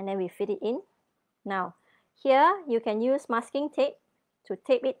 and then we fit it in. Now, here you can use masking tape to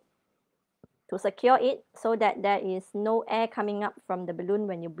tape it, to secure it, so that there is no air coming up from the balloon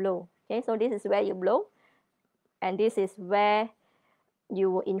when you blow. Okay, so this is where you blow, and this is where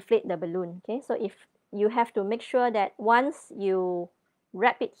you will inflate the balloon. Okay, so if you have to make sure that once you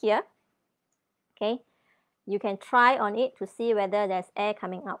wrap it here, okay, you can try on it to see whether there's air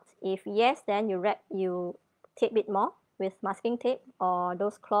coming out. If yes, then you tape it more with masking tape or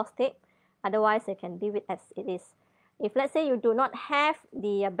those cloth tape. Otherwise, you can leave it as it is. If let's say you do not have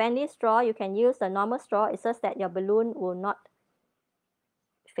the bendy straw, you can use the normal straw. It's just that your balloon will not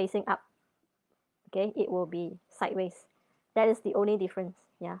facing up. Okay, it will be sideways. That is the only difference,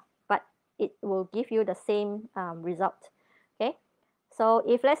 yeah. But it will give you the same result. Okay, so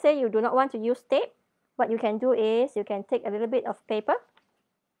if let's say you do not want to use tape, what you can do is you can take a little bit of paper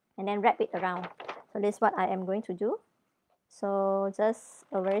and then wrap it around. So this is what I am going to do. So just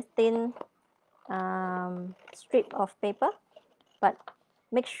a very thin strip of paper, but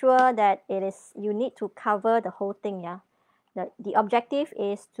make sure that you need to cover the whole thing, yeah. The objective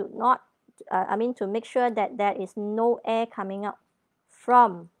is to not, to make sure that there is no air coming out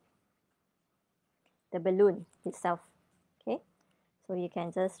from the balloon itself. Okay, so you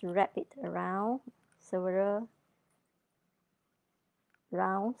can just wrap it around several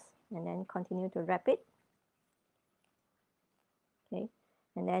rounds and then continue to wrap it. Okay,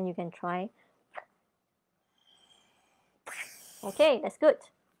 and then you can try. Okay, that's good.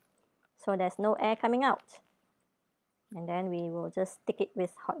 So there's no air coming out. And then we will just stick it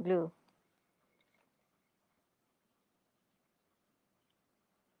with hot glue.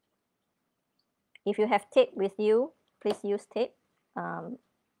 If you have tape with you, please use tape. I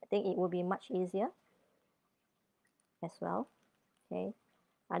think it will be much easier as well. Okay.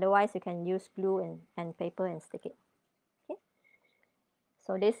 Otherwise, you can use glue and paper and stick it. Okay.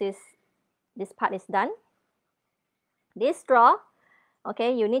 So this part is done. This straw,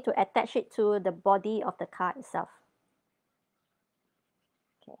 okay, you need to attach it to the body of the car itself.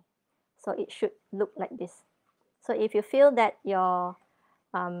 Okay. So it should look like this. So if you feel that your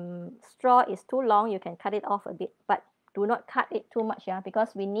straw is too long, you can cut it off a bit, but do not cut it too much, yeah,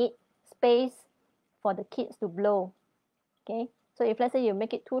 because we need space for the kids to blow. Okay, so if let's say you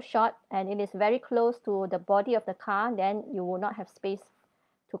make it too short and it is very close to the body of the car, then you will not have space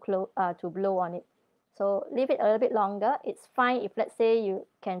to blow on it. So leave it a little bit longer. It's fine if let's say you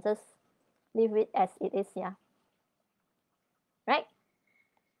can just leave it as it is, yeah. Right?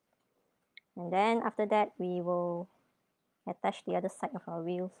 And then after that, we will attach the other side of our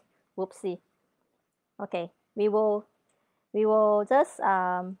wheels. Whoopsie. Okay, we will just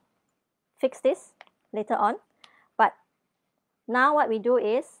fix this later on. But now what we do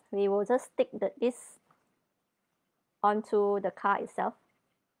is we will just stick this onto the car itself.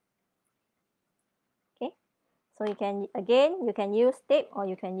 Okay, so you can use tape or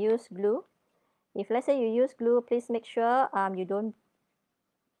you can use glue. If let's say you use glue, please make sure you don't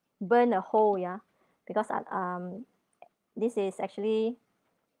burn a hole, yeah, because this is actually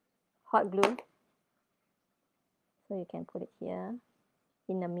hot glue. So you can put it here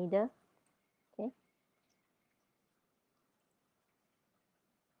in the middle. Okay,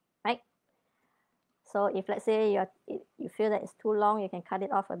 right. So if let's say you feel that it's too long, you can cut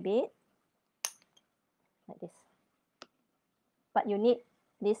it off a bit like this. But you need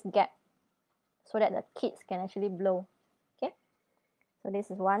this gap so that the kids can actually blow. Okay, so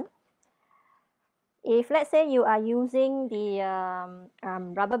this is one. If let's say you are using the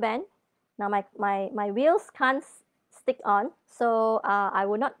rubber band, now my wheels can't stick on, so I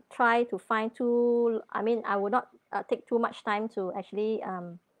will not try to find I will not take too much time to actually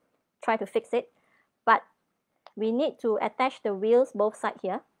try to fix it, but we need to attach the wheels both sides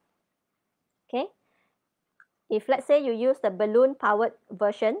here. Okay, if let's say you use the balloon powered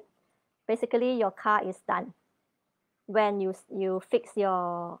version, basically your car is done when you fix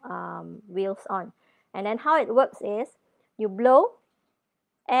your wheels on. And then how it works is you blow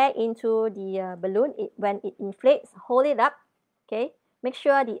air into the balloon. When it inflates, hold it up, okay, make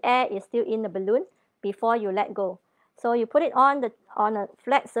sure the air is still in the balloon before you let go. So you put it on a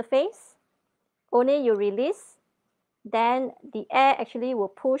flat surface, only you release, then the air actually will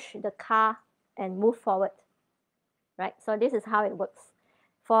push the car and move forward, right? So this is how it works.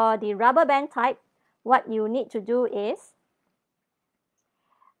 For the rubber band type, what you need to do is,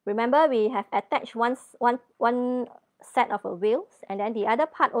 remember we have attached one set of wheels, and then the other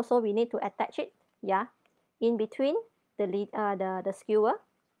part also we need to attach it, yeah, in between the skewer,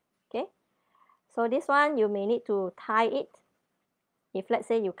 okay? So this one you may need to tie it if let's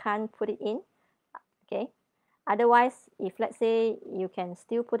say you can't put it in, okay? Otherwise, if let's say you can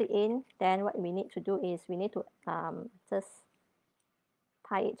still put it in, then what we need to do is we need to just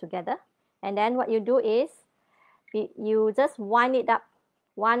tie it together. And then what you do is you just wind it up,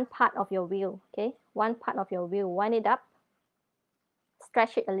 one part of your wheel, okay? One part of your wheel, wind it up,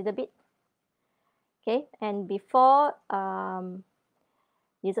 stretch it a little bit, okay? And before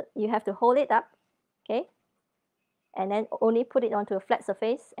you have to hold it up, okay? And then only put it onto a flat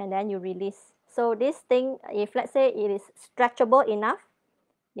surface, and then you release. So this thing, if let's say it is stretchable enough,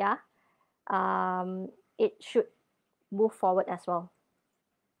 yeah, it should move forward as well,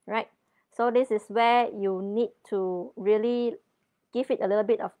 right? So this is where you need to really give it a little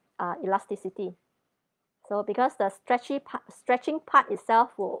bit of elasticity. So because the stretching part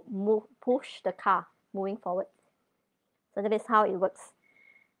itself will push the car moving forward. So that is how it works,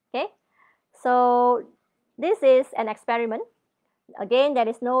 okay? So this is an experiment. Again, there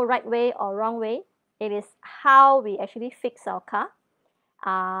is no right way or wrong way. It is how we actually fix our car.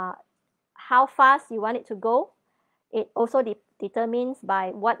 How fast you want it to go. It also determines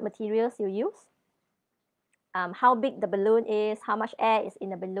by what materials you use, how big the balloon is, how much air is in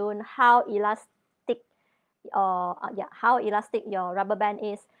the balloon, how elastic how elastic your rubber band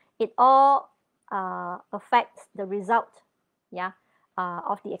is. It all affects the result, yeah,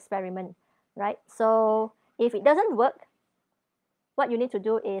 of the experiment, right? So if it doesn't work, what you need to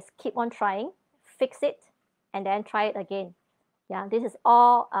do is keep on trying, fix it, and then try it again. Yeah, this is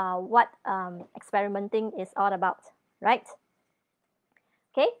all what experimenting is all about, right?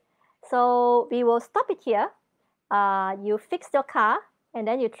 Okay, so we will stop it here. You fix your car and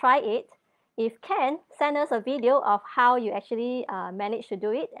then you try it. If can, send us a video of how you actually manage to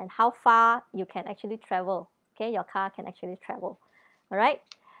do it and how far you can actually travel. Okay, your car can actually travel. All right.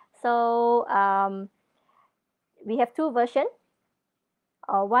 So we have two versions.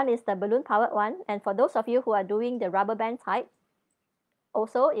 One is the balloon powered one, and for those of you who are doing the rubber band type,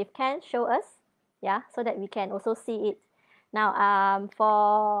 also if can show us, yeah, so that we can also see it. Now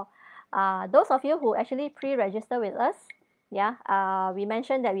for those of you who actually pre-register with us, yeah, we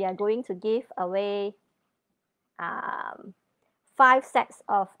mentioned that we are going to give away 5 sets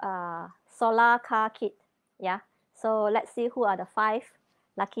of solar car kit. Yeah, so let's see who are the 5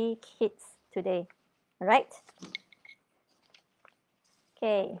 lucky kids today. All right.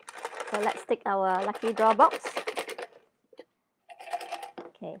 Okay, so let's take our lucky draw box.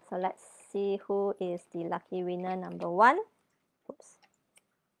 Okay, so let's see who is the lucky winner number 1. Oops.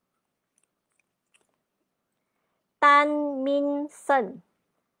 Tan Min Sen.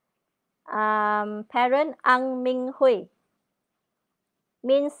 Parent Ang Ming Hui.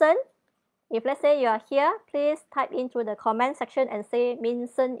 Min Sen, if let's say you are here, please type into the comment section and say Min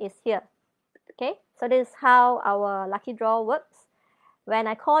Sen is here. Okay, so this is how our lucky draw works. When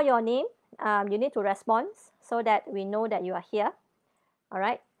I call your name, you need to respond so that we know that you are here. All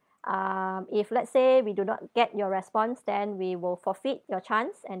right. If let's say we do not get your response, then we will forfeit your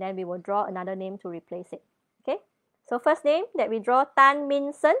chance and then we will draw another name to replace it. Okay. So first name that we draw, Tan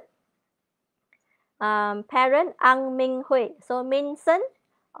Min Sen. Parent Ang Ming Hui. So Min Sen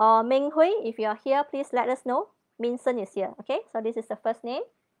or Ming Hui, if you are here, please let us know. Min Sen is here. Okay. So this is the first name.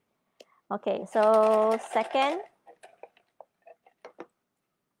 Okay. So second.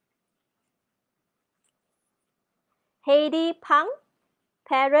 Heidi Pang.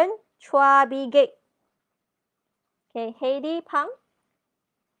 Parent Chua Bi-gek. Okay, Heidi Pang.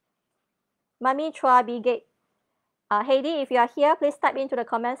 Mommy Chua Bi-gek. Heidi, if you are here, please type into the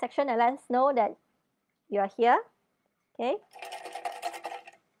comment section and let us know that you are here. Okay.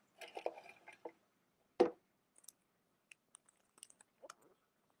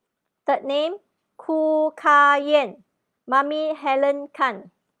 Third name, Ku Ka Yen. Mommy Helen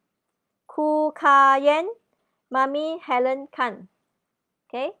Kan. Ku Ka Yen. Mommy Helen Kan.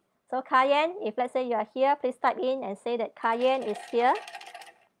 Okay. So Kayen, if let's say you are here, please type in and say that Kayen is here.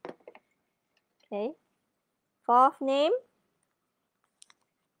 Okay. Fourth name,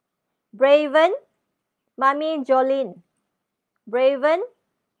 Braven, Mommy Jolene. Braven,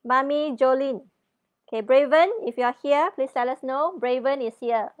 Mommy Jolene. Okay, Braven, if you are here, please let us know. Braven is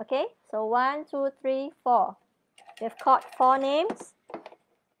here. Okay, so 1, 2, 3, 4. We've caught 4 names.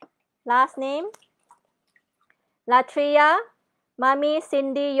 Last name, Latria, Mami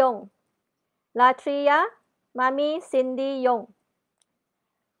Cindy Yong. Latria, Mami Cindy Yong.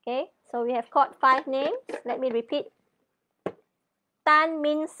 Okay, so we have caught 5 names. Let me repeat. Tan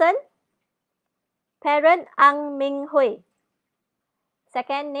Min Sen, parent Ang Ming Hui.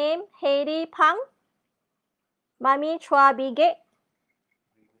 Second name, Heidi Pang, Mami Chua Bigate.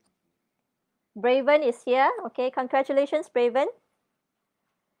 Braven is here. Okay, congratulations, Braven.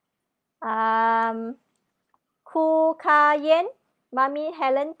 Ku Ka Yen, Mami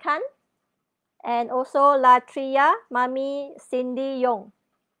Helen Kan, and also Latria, Mami Cindy Yong.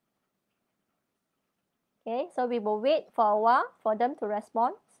 Okay, so we will wait for a while for them to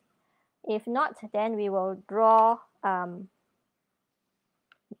respond. If not, then we will draw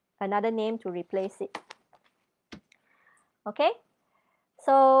another name to replace it. Okay,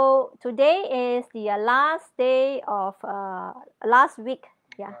 so today is the last day of last week.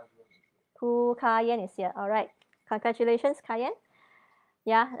 Yeah, Ku Kayan is here. All right, congratulations, Kayan.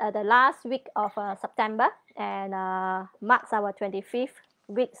 Yeah, the last week of September, and marks our 25th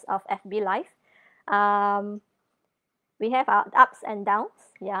weeks of FB Live. We have our ups and downs.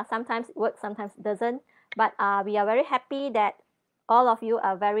 Yeah, sometimes it works, sometimes it doesn't. But we are very happy that all of you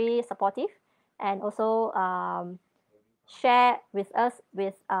are very supportive and also share with us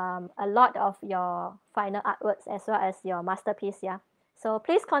with a lot of your final artworks as well as your masterpiece. Yeah, so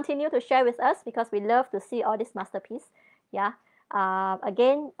please continue to share with us because we love to see all this masterpiece. Yeah,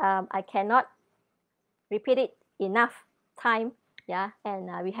 again, I cannot repeat it enough time. Yeah, and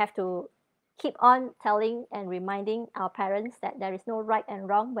we have to keep on telling and reminding our parents that there is no right and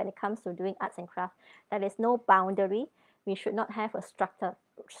wrong when it comes to doing arts and crafts. There is no boundary. We should not have a structure,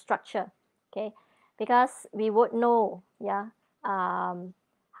 okay? Because we would know, yeah,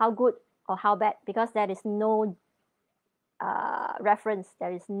 how good or how bad, because there is no reference.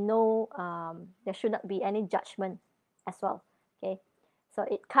 There is no, there should not be any judgment as well, okay? So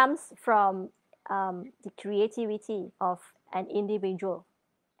it comes from the creativity of an individual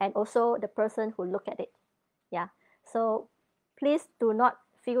and also the person who look at it. Yeah, so please do not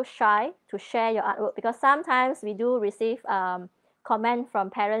feel shy to share your artwork because sometimes we do receive comment from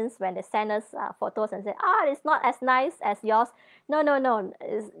parents when they send us photos and say, it's not as nice as yours. No,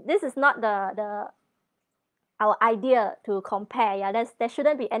 this is not our idea to compare. Yeah, there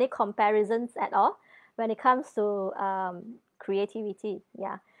shouldn't be any comparisons at all when it comes to creativity.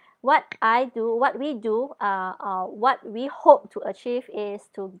 Yeah, what we do, what we hope to achieve is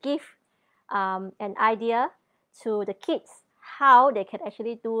to give an idea to the kids how they can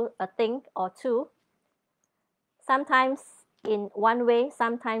actually do a thing or two, sometimes in one way,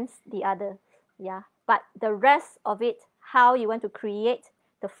 sometimes the other. Yeah, but the rest of it, how you want to create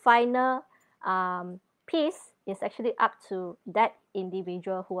the final piece is actually up to that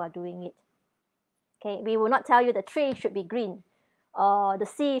individual who are doing it. Okay, we will not tell you the tree should be green or the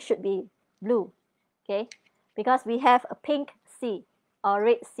sea should be blue. Okay, because we have a pink sea or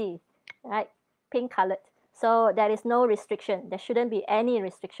red sea, right? Pink colored. So there is no restriction. There shouldn't be any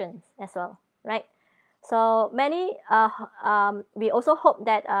restrictions as well, right? So many, we also hope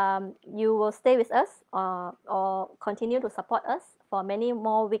that you will stay with us or continue to support us for many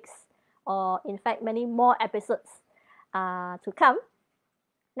more weeks, or in fact, many more episodes to come.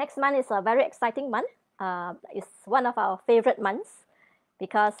 Next month is a very exciting month. It's one of our favorite months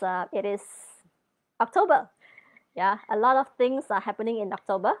because it is October. Yeah, a lot of things are happening in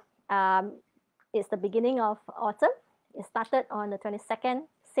October. It's the beginning of autumn. It started on the 22nd,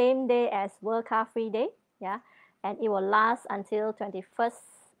 same day as World Car Free Day. Yeah, and it will last until 21st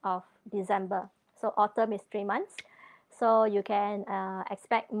of December. So autumn is 3 months. So you can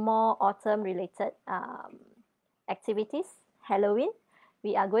expect more autumn-related activities. Halloween,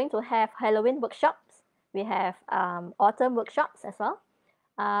 we are going to have Halloween workshops. We have autumn workshops as well.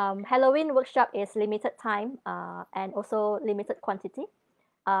 Halloween workshop is limited time and also limited quantity.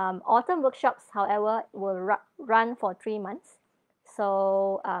 Autumn workshops, however, will run for 3 months.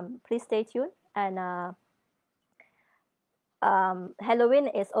 So please stay tuned. And Halloween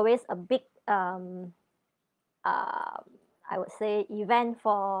is always a big, I would say, event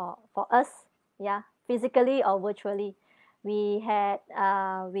for us. Yeah, physically or virtually. We had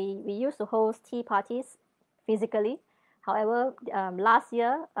we used to host tea parties physically. However, last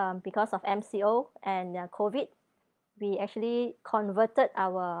year, because of MCO and COVID, we actually converted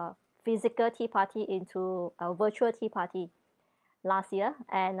our physical tea party into a virtual tea party last year,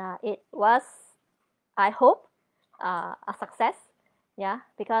 and it was, I hope, a success. Yeah,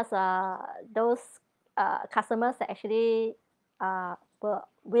 because those customers that actually were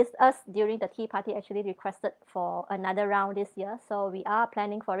with us during the tea party actually requested for another round this year. So we are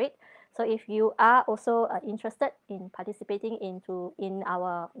planning for it. So if you are also interested in participating in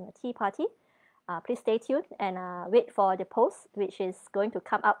our tea party, please stay tuned and wait for the post, which is going to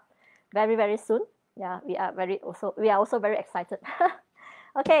come up very, very soon. Yeah, we are also very excited.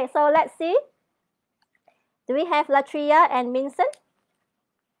 Okay, so let's see. Do we have Latria and Minson?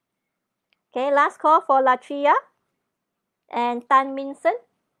 Okay, last call for Latria and Tan Minson.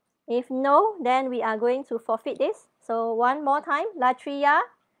 If no, then we are going to forfeit this. So one more time, Latria,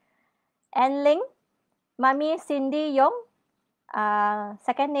 An Ling, Mummy Cindy Yong.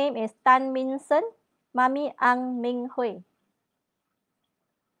 Second name is Tan Minson, Mummy Ang Ming Hui.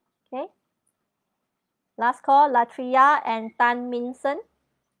 Okay. Last call, Latria and Tan Minson.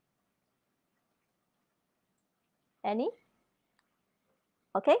 Any?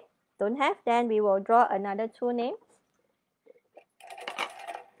 Okay, don't have, then we will draw another two names.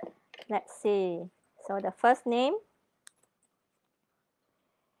 Let's see. So the first name,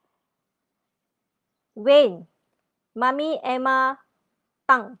 Wayne, Mummy Emma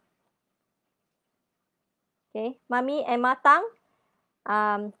Tang. Okay, Mummy Emma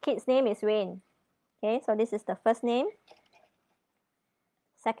Tang. Kid's name is Wayne. Okay, so this is the first name.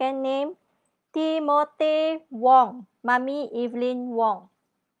 Second name, Timothy Wong, Mummy Evelyn Wong.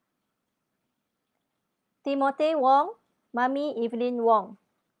 Timothy Wong, Mummy Evelyn Wong.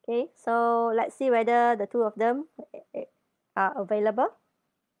 Okay, so let's see whether the two of them are available.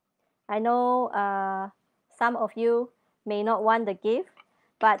 I know some of you may not want the gift,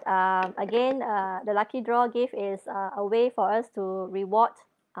 but again, the lucky draw gift is a way for us to reward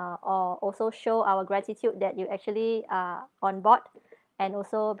or also show our gratitude that you actually are on board and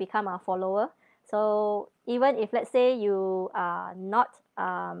also become a follower. So even if, let's say, you are not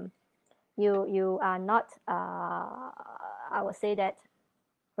you are not I would say that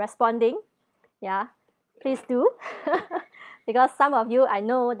responding, yeah, please do. Because some of you, I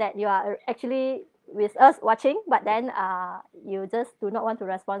know that you are actually with us watching, but then you just do not want to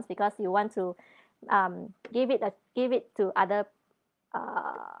respond because you want to give it to other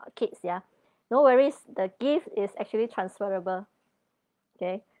kids. Yeah, no worries. The gift is actually transferable.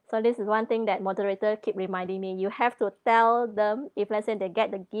 Okay, so this is one thing that moderator keep reminding me. You have to tell them if, let's say, they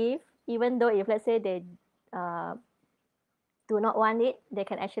get the gift, even though if, let's say, they do not want it, they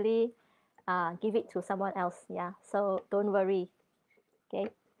can actually give it to someone else. Yeah, so don't worry.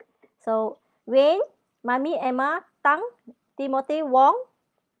 Okay, so Wayne, Mummy Emma Tang, Timothy Wong,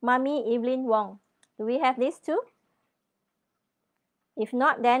 Mummy Evelyn Wong. Do we have these two? If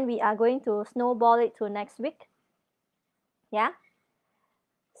not, then we are going to snowball it to next week. Yeah,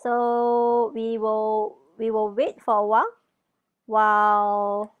 so we will wait for a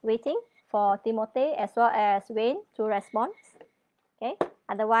while waiting for Timothy as well as Wayne to respond. Okay,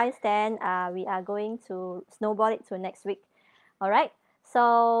 otherwise then we are going to snowball it to next week. All right,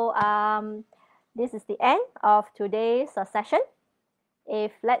 so this is the end of today's session.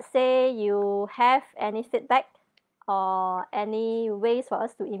 If, let's say, you have any feedback or any ways for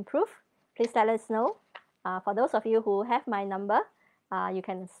us to improve, please let us know. For those of you who have my number, you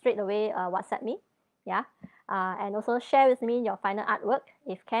can straight away WhatsApp me. Yeah, and also share with me your final artwork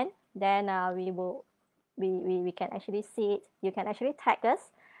if can. Then we can actually see it. You can actually tag us.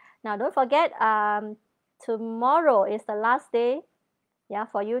 Now don't forget, tomorrow is the last day, yeah,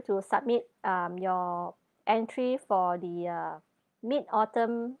 for you to submit your entry for the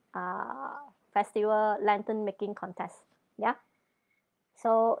Mid-Autumn Festival Lantern Making Contest. Yeah,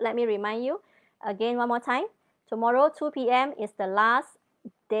 so let me remind you again one more time. Tomorrow 2 p.m. is the last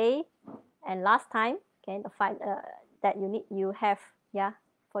day and last time, okay, that you have, yeah,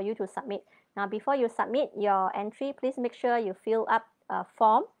 for you to submit. Now before you submit your entry, please make sure you fill up a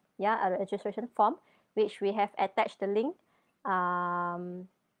form, yeah, a registration form, which we have attached the link on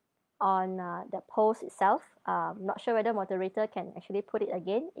the post itself. Not sure whether moderator can actually put it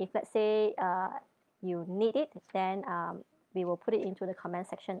again. If, let's say, you need it, then we will put it into the comment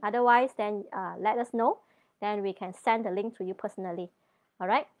section. Otherwise, then let us know. Then we can send the link to you personally. All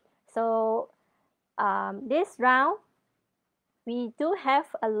right. So this round, we do have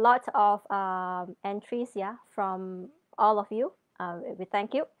a lot of entries, yeah, from all of you. We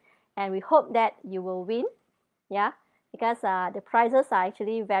thank you, and we hope that you will win, yeah, because the prizes are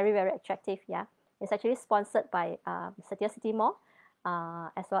actually very, very attractive. Yeah, it's actually sponsored by Satia City Mall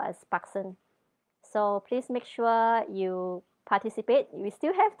as well as Parkson. So please make sure you participate. We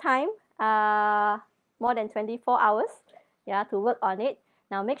still have time, more than 24 hours, yeah, to work on it.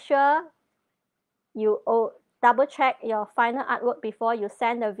 Now make sure you double check your final artwork before you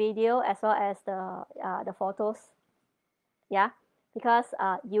send the video as well as the photos. Yeah, because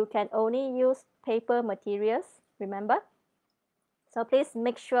you can only use paper materials, remember? So please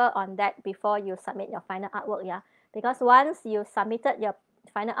make sure on that before you submit your final artwork, yeah. Because once you submitted your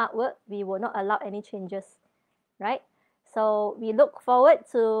final artwork, we will not allow any changes, right? So we look forward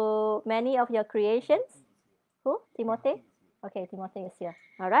to many of your creations. Who? Timothy? Okay, Timothy is here.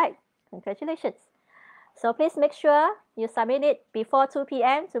 All right, congratulations. So please make sure you submit it before 2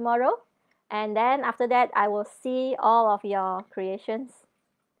 p.m. tomorrow. And then after that, I will see all of your creations.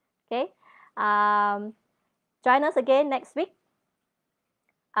 Okay. Join us again next week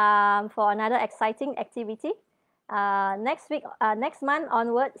for another exciting activity. Next month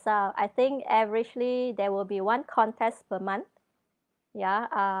onwards, I think averagely there will be one contest per month.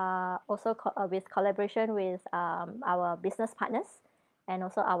 Yeah, also with collaboration with our business partners and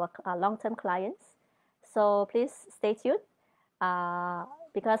also our long-term clients. So please stay tuned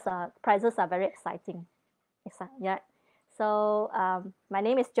because prizes are very exciting. Yeah. So my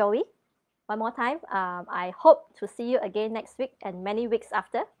name is Joey. One more time, I hope to see you again next week and many weeks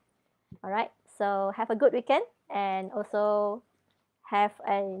after. All right. So have a good weekend and also have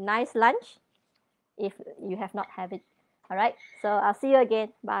a nice lunch if you have not had it. All right. So I'll see you again.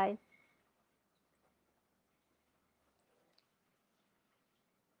 Bye.